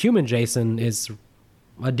versus human Jason is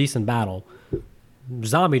a decent battle.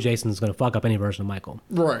 Zombie Jason is going to fuck up any version of Michael.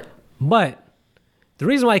 Right. But the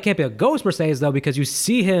reason why he can't be a ghost per se is, though, because you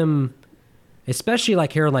see him, especially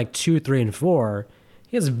here in 2, 3, and 4,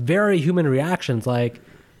 he has very human reactions.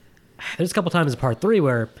 There's a couple times in part 3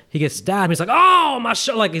 where he gets stabbed. He's like, oh, my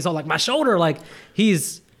shoulder. He's all my shoulder.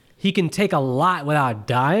 He can take a lot without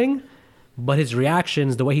dying, but his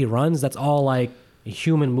reactions, the way he runs, that's all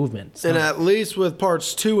human movements. And at least with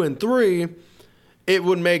parts 2 and 3, it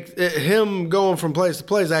would make him going from place to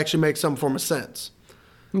place actually make some form of sense.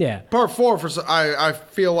 Yeah. Part 4, I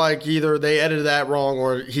feel like either they edited that wrong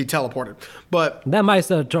or he teleported. But that might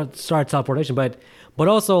start teleportation, but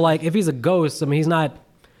also if he's a ghost, he's not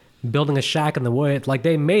building a shack in the woods.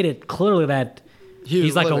 They made it clearly that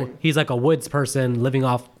he's like a woods person living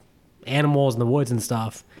off animals in the woods and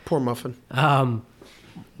stuff. Poor Muffin.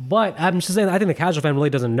 But I'm just saying, I think the casual fan really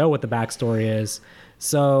doesn't know what the backstory is.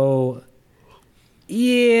 So,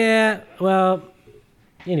 yeah, well,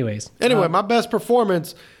 anyways. Anyway, my best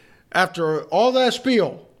performance after all that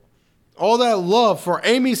spiel, all that love for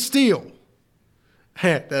Amy Steele.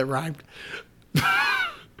 That rhymed.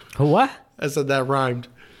 What? I said that rhymed.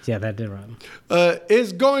 Yeah, that did rhyme.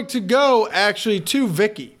 Is going to go actually to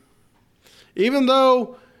Vicky. Even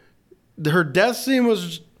though her death scene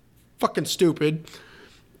was fucking stupid,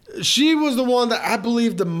 she was the one that I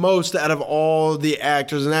believed the most out of all the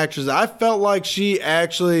actors and actresses. I felt like she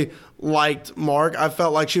actually liked Mark. I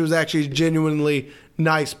felt like she was actually a genuinely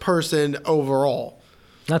nice person overall.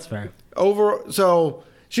 That's fair. So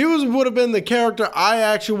she would have been the character I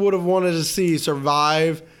actually would have wanted to see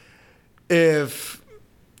survive if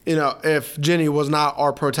Jenny was not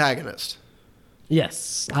our protagonist.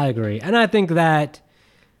 Yes, I agree. And I think that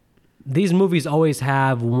these movies always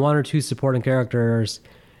have one or two supporting characters.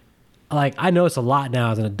 Like, I notice a lot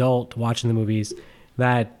now as an adult watching the movies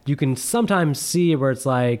that you can sometimes see where it's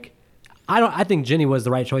like, I think Jenny was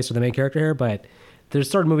the right choice for the main character here, but there's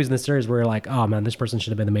certain movies in the series where you're like, oh man, this person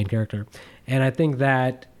should have been the main character. And I think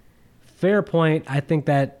that, fair point, I think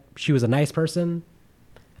that she was a nice person.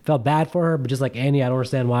 I felt bad for her, but just like Annie, I don't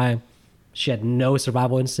understand why she had no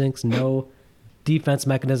survival instincts, no defense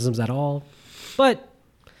mechanisms at all. But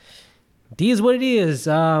D is what it is.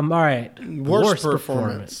 All right. Worst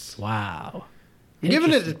performance. Wow. I'm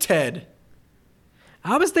giving it to Ted.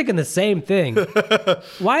 I was thinking the same thing.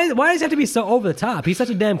 Why does he have to be so over the top? He's such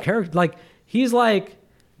a damn character. Like, he's like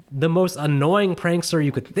the most annoying prankster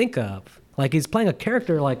you could think of. Like, he's playing a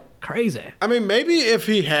character like crazy. I mean, maybe if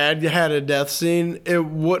he had a death scene, it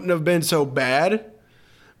wouldn't have been so bad.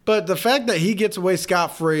 But the fact that he gets away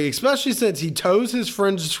scot-free, especially since he tows his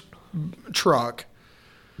friend's truck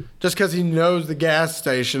just because he knows the gas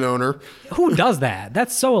station owner. Who does that?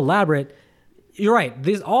 That's so elaborate. You're right.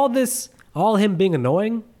 All him being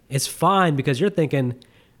annoying is fine because you're thinking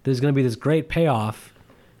there's going to be this great payoff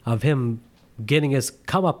of him getting his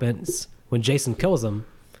comeuppance when Jason kills him.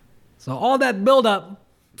 So all that buildup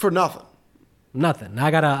for nothing. Nothing. I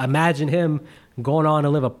got to imagine him going on to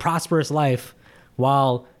live a prosperous life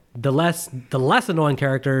while the less annoying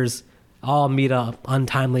characters all meet a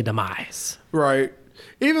untimely demise. Right.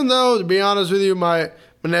 Even though, to be honest with you, my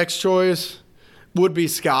next choice would be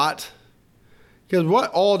Scott. Because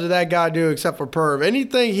what all did that guy do except for perv?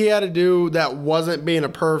 Anything he had to do that wasn't being a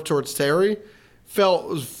perv towards Terry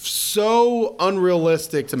felt so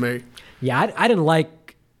unrealistic to me. Yeah, I didn't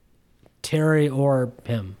like Terry or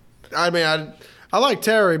him. I mean, I like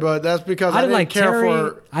Terry, but that's because I didn't care Terry,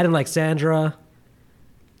 for... I didn't like Sandra.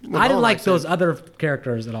 I didn't like those other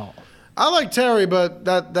characters at all. I like Terry, but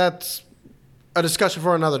that's a discussion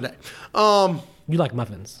for another day. You like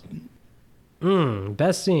muffins.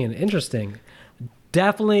 Best scene. Interesting.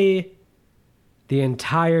 Definitely the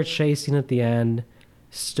entire chase scene at the end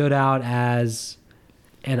stood out as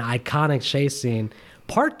an iconic chase scene.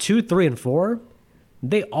 Part 2, 3, and 4,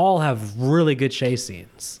 they all have really good chase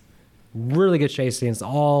scenes. Really good chase scenes.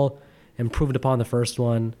 All improved upon the first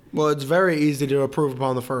one. Well, it's very easy to improve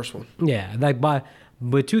upon the first one. Yeah.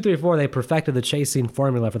 With 2, 3, 4, they perfected the chase scene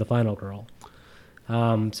formula for the final girl.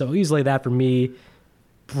 So easily that for me,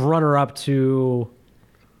 runner up to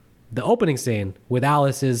the opening scene with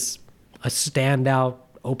Alice is a standout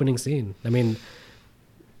opening scene. I mean,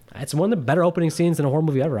 it's one of the better opening scenes in a horror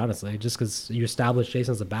movie ever, honestly, just because you establish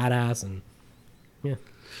Jason as a badass and yeah.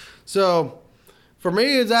 So for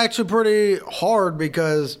me, it's actually pretty hard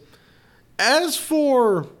because as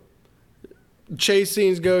for chase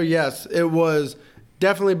scenes go, yes, it was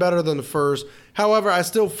definitely better than the first. However, I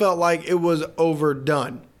still felt like it was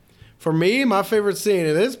overdone. For me, my favorite scene,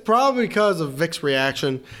 and it's probably because of Vic's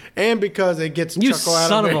reaction and because it gets you chuckle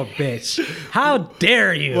out of me. You son of a bitch. How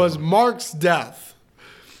dare you? Was Mark's death.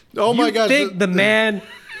 Oh my gosh. You think the man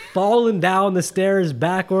falling down the stairs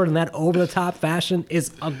backward in that over-the-top fashion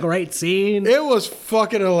is a great scene? It was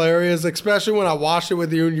fucking hilarious, especially when I watched it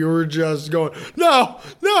with you and you were just going, no,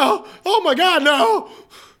 oh my God, no.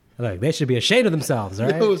 Like, they should be ashamed of themselves,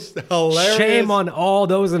 right? It was hilarious. Shame on all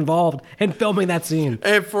those involved in filming that scene.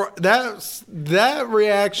 And for that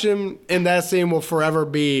reaction in that scene will forever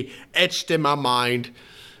be etched in my mind.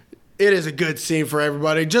 It is a good scene for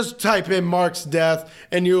everybody. Just type in Mark's death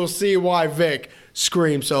and you'll see why Vic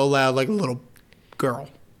screams so loud like a little girl.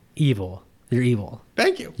 Evil. You're evil.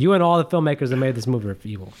 Thank you. You and all the filmmakers that made this movie are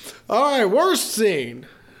evil. All right, worst scene.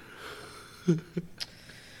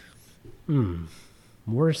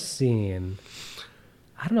 Worst scene.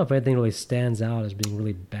 I don't know if anything really stands out as being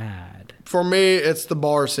really bad. For me, it's the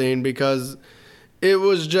bar scene because it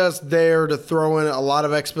was just there to throw in a lot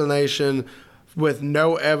of explanation with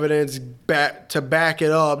no evidence to back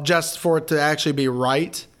it up, just for it to actually be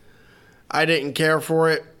right. I didn't care for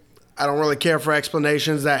it. I don't really care for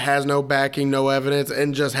explanations that has no backing, no evidence,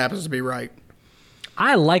 and just happens to be right.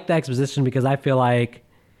 I like the exposition because I feel like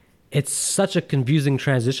it's such a confusing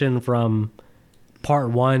transition from part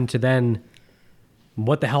 1 to then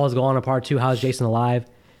what the hell is going on in part 2? How is Jason alive?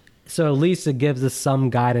 So at least it gives us some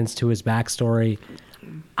guidance to his backstory.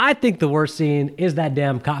 I think the worst scene is that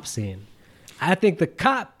damn cop scene. I think the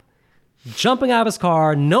cop jumping out of his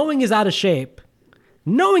car, knowing he's out of shape,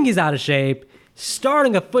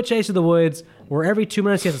 starting a foot chase in the woods where every 2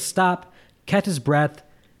 minutes he has to stop, catch his breath.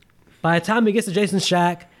 By the time he gets to Jason's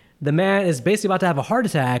shack, the man is basically about to have a heart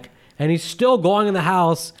attack, and he's still going in the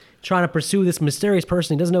house trying to pursue this mysterious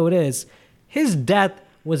person he doesn't know who it is. His death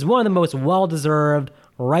was one of the most well-deserved,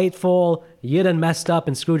 rightful, you done messed up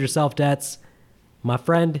and screwed yourself deaths. My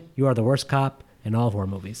friend, you are the worst cop in all horror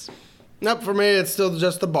movies. Nope, for me, it's still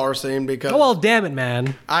just the bar scene because... Oh, well, damn it,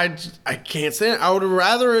 man. I can't stand it. I would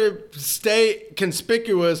rather it stay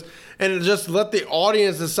conspicuous and just let the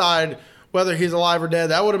audience decide whether he's alive or dead.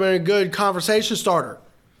 That would have been a good conversation starter.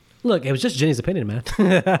 Look, it was just Jenny's opinion, man.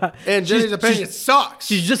 And Jenny's opinion sucks.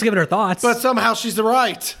 She's just giving her thoughts. But somehow she's the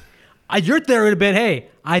right. Your theory would have been, hey,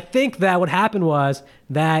 I think that what happened was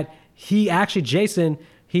that Jason,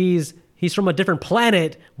 he's from a different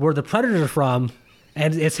planet where the Predator's from,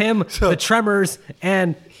 and it's him, the Tremors,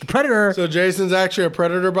 and the Predator. So Jason's actually a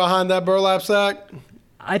predator behind that burlap sack?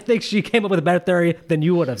 I think she came up with a better theory than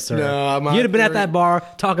you would have, sir. No, you'd have been at that bar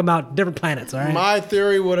talking about different planets, all right? My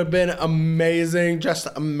theory would have been amazing, just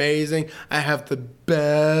amazing. I have the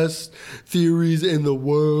best theories in the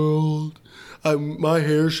world. My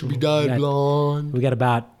hair should be dyed blonde. We got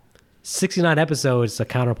about 69 episodes to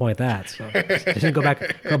counterpoint that. So just go back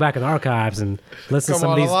in the archives and listen to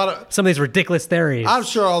some of these ridiculous theories. I'm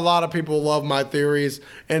sure a lot of people love my theories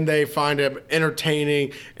and they find it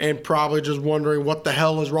entertaining and probably just wondering what the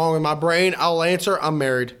hell is wrong with my brain. I'll answer, I'm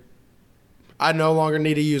married. I no longer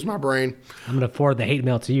need to use my brain. I'm going to forward the hate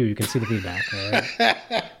mail to you. You can see the feedback. All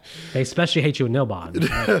right? They especially hate you with Nilbon.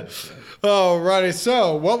 Right? Alrighty,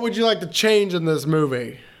 so what would you like to change in this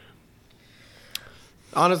movie?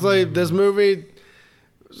 Honestly, this movie,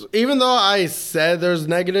 even though I said there's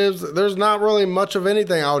negatives, there's not really much of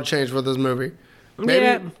anything I would change for this movie. Maybe,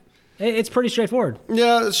 yeah, it's pretty straightforward.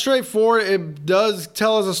 Yeah, it's straightforward. It does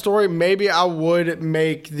tell us a story. Maybe I would have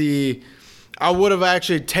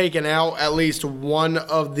actually taken out at least one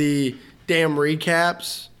of the damn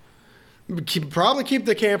recaps. Probably keep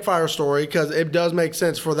the campfire story because it does make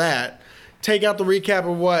sense for that. Take out the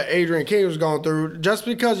recap of what Adrienne King was going through. Just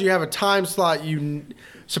because you have a time slot you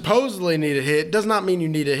supposedly need to hit does not mean you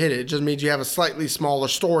need to hit it. It just means you have a slightly smaller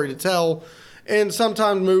story to tell. And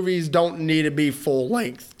sometimes movies don't need to be full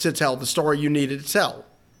length to tell the story you needed to tell.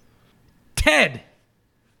 Ted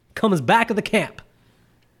comes back at the camp.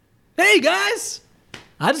 Hey, guys.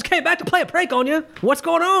 I just came back to play a prank on you. What's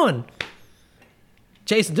going on?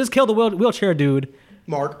 Jason, just kill the wheelchair dude.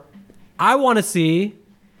 Mark. I want to see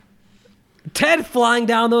Ted flying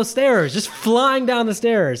down those stairs, just flying down the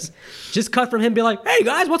stairs. Just cut from him being like, hey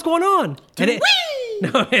guys, what's going on?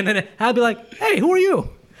 And then I'd be like, hey, who are you?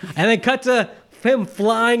 And then cut to him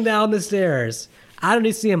flying down the stairs. I don't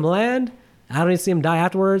need to see him land. I don't need to see him die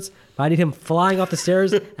afterwards. But I need him flying off the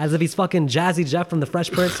stairs as if he's fucking Jazzy Jeff from the Fresh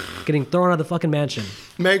Prince getting thrown out of the fucking mansion.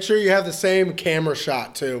 Make sure you have the same camera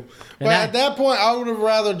shot too. But at that point, I would have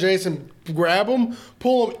rather Jason grab him,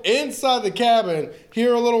 pull him inside the cabin,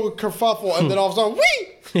 hear a little kerfuffle, and then all of a sudden,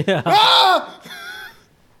 whee! Yeah. Ah!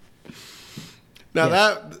 Now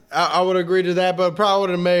that I would agree to that, but probably would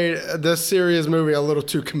have made this serious movie a little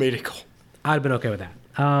too comedical. I'd have been okay with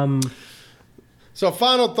that. So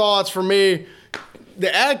final thoughts for me.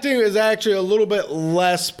 The acting is actually a little bit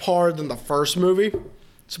less par than the first movie,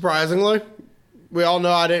 surprisingly. We all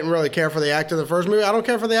know I didn't really care for the acting in the first movie. I don't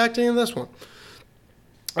care for the acting in this one.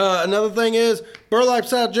 Another thing is, Burlap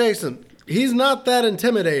Sack Jason. He's not that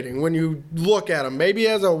intimidating when you look at him. Maybe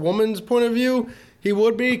as a woman's point of view, he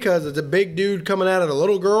would be because it's a big dude coming at a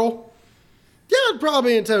little girl. Yeah, it'd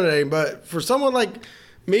probably be intimidating. But for someone like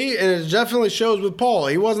me, and it definitely shows with Paul,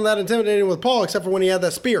 he wasn't that intimidating with Paul except for when he had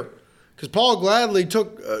that spear. Because Paul gladly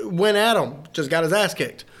went at him, just got his ass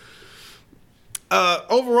kicked.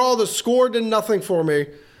 Overall, the score did nothing for me.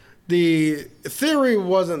 The theory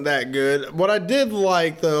wasn't that good. What I did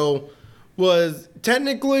like, though, was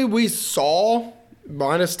technically we saw,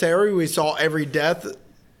 minus Terry, we saw every death.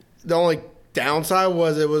 The only downside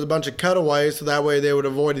was it was a bunch of cutaways, so that way they would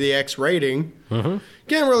avoid the X rating. Mm-hmm.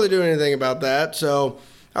 Can't really do anything about that. So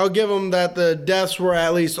I'll give them that the deaths were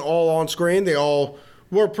at least all on screen. They all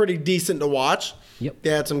were pretty decent to watch. Yep. They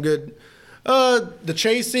had some good. The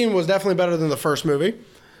chase scene was definitely better than the first movie,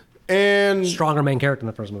 and Stronger main character in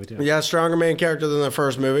the first movie too. yeah, stronger main character than the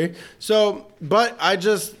first movie. So, but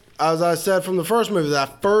as I said from the first movie,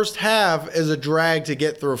 that first half is a drag to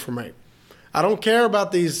get through for me. I don't care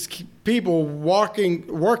about these people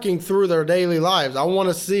working through their daily lives. I want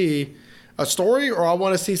to see a story, or I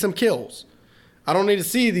want to see some kills. I don't need to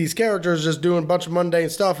see these characters just doing a bunch of mundane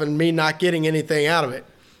stuff and me not getting anything out of it.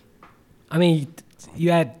 I mean,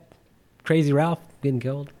 you had Crazy Ralph getting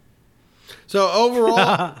killed. So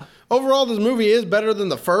overall, this movie is better than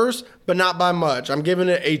the first, but not by much. I'm giving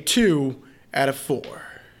it a 2 out of 4.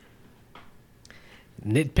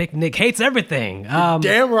 Nitpick Nick hates everything.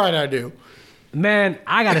 Damn right I do. Man,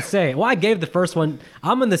 I gotta say, I gave the first one.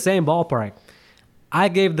 I'm in the same ballpark. I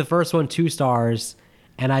gave the first one 2 stars,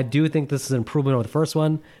 and I do think this is an improvement over the first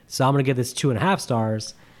one. So I'm gonna give this 2.5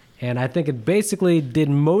 stars. And I think it basically did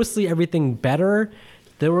mostly everything better.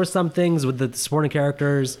 There were some things with the supporting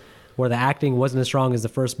characters where the acting wasn't as strong as the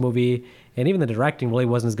first movie, and even the directing really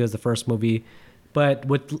wasn't as good as the first movie. But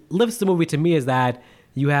what lifts the movie to me is that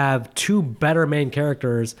you have 2 better main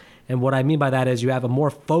characters, and what I mean by that is you have a more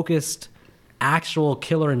focused actual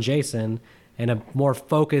killer in Jason and a more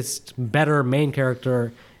focused, better main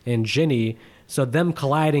character in Ginny. So them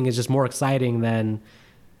colliding is just more exciting than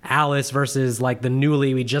Alice versus like the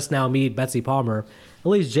newly we just now meet Betsy Palmer. At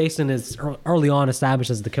least Jason is early on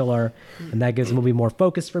established as the killer, and that gives the movie more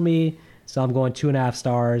focus for me. So I'm going 2.5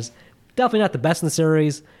 stars. Definitely not the best in the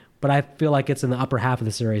series, but I feel like it's in the upper half of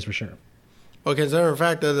the series for sure. Well, considering the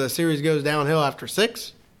fact that the series goes downhill after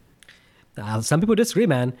 6. Some people disagree,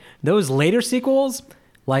 man. Those later sequels,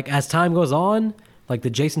 like as time goes on, like the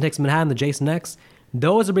Jason Takes Manhattan, the Jason X,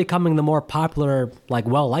 those are becoming the more popular, like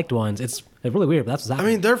well-liked ones. It's really weird, but that's what's happening.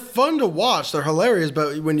 I mean, they're fun to watch. They're hilarious,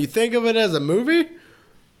 but when you think of it as a movie,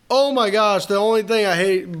 oh my gosh, the only thing I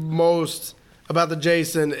hate most about the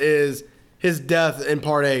Jason is his death in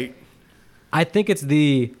part 8. I think it's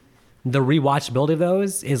the rewatchability of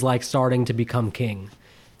those is like starting to become king.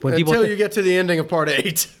 When Until you get to the ending of part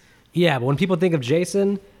 8. Yeah, but when people think of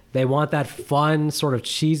Jason, they want that fun, sort of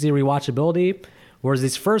cheesy rewatchability, whereas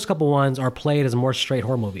these first couple ones are played as more straight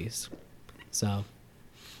horror movies. So,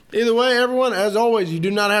 either way, everyone, as always, you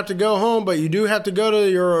do not have to go home, but you do have to go to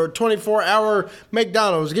your 24-hour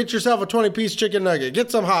McDonald's. Get yourself a 20-piece chicken nugget.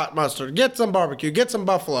 Get some hot mustard. Get some barbecue. Get some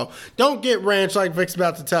buffalo. Don't get ranch like Vic's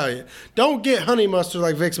about to tell you. Don't get honey mustard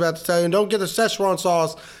like Vic's about to tell you. And don't get the Szechuan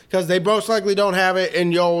sauce because they most likely don't have it,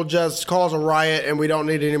 and you'll just cause a riot, and we don't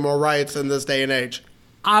need any more riots in this day and age.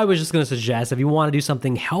 I was just going to suggest if you want to do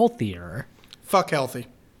something healthier, Fuck healthy.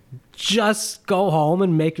 Just go home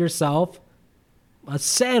and make yourself a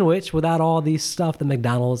sandwich without all these stuff, the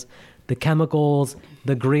McDonald's, the chemicals,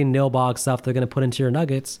 the green Nilbog stuff they're going to put into your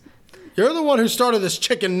nuggets. You're the one who started this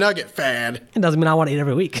chicken nugget fad. It doesn't mean I want to eat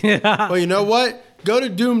every week. Well, you know what? Go to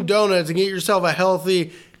Doom Donuts and get yourself a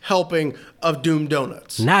healthy helping of Doom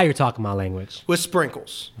Donuts. Now you're talking my language. With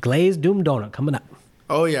sprinkles. Glazed Doom Donut coming up.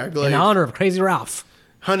 Oh, yeah, glazed. In honor of Crazy Ralph.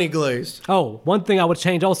 Honey glazed. Oh, one thing I would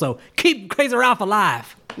change also. Keep Crazy Ralph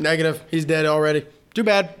alive. Negative. He's dead already. Too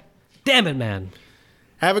bad. Damn it, man.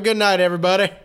 Have a good night, everybody.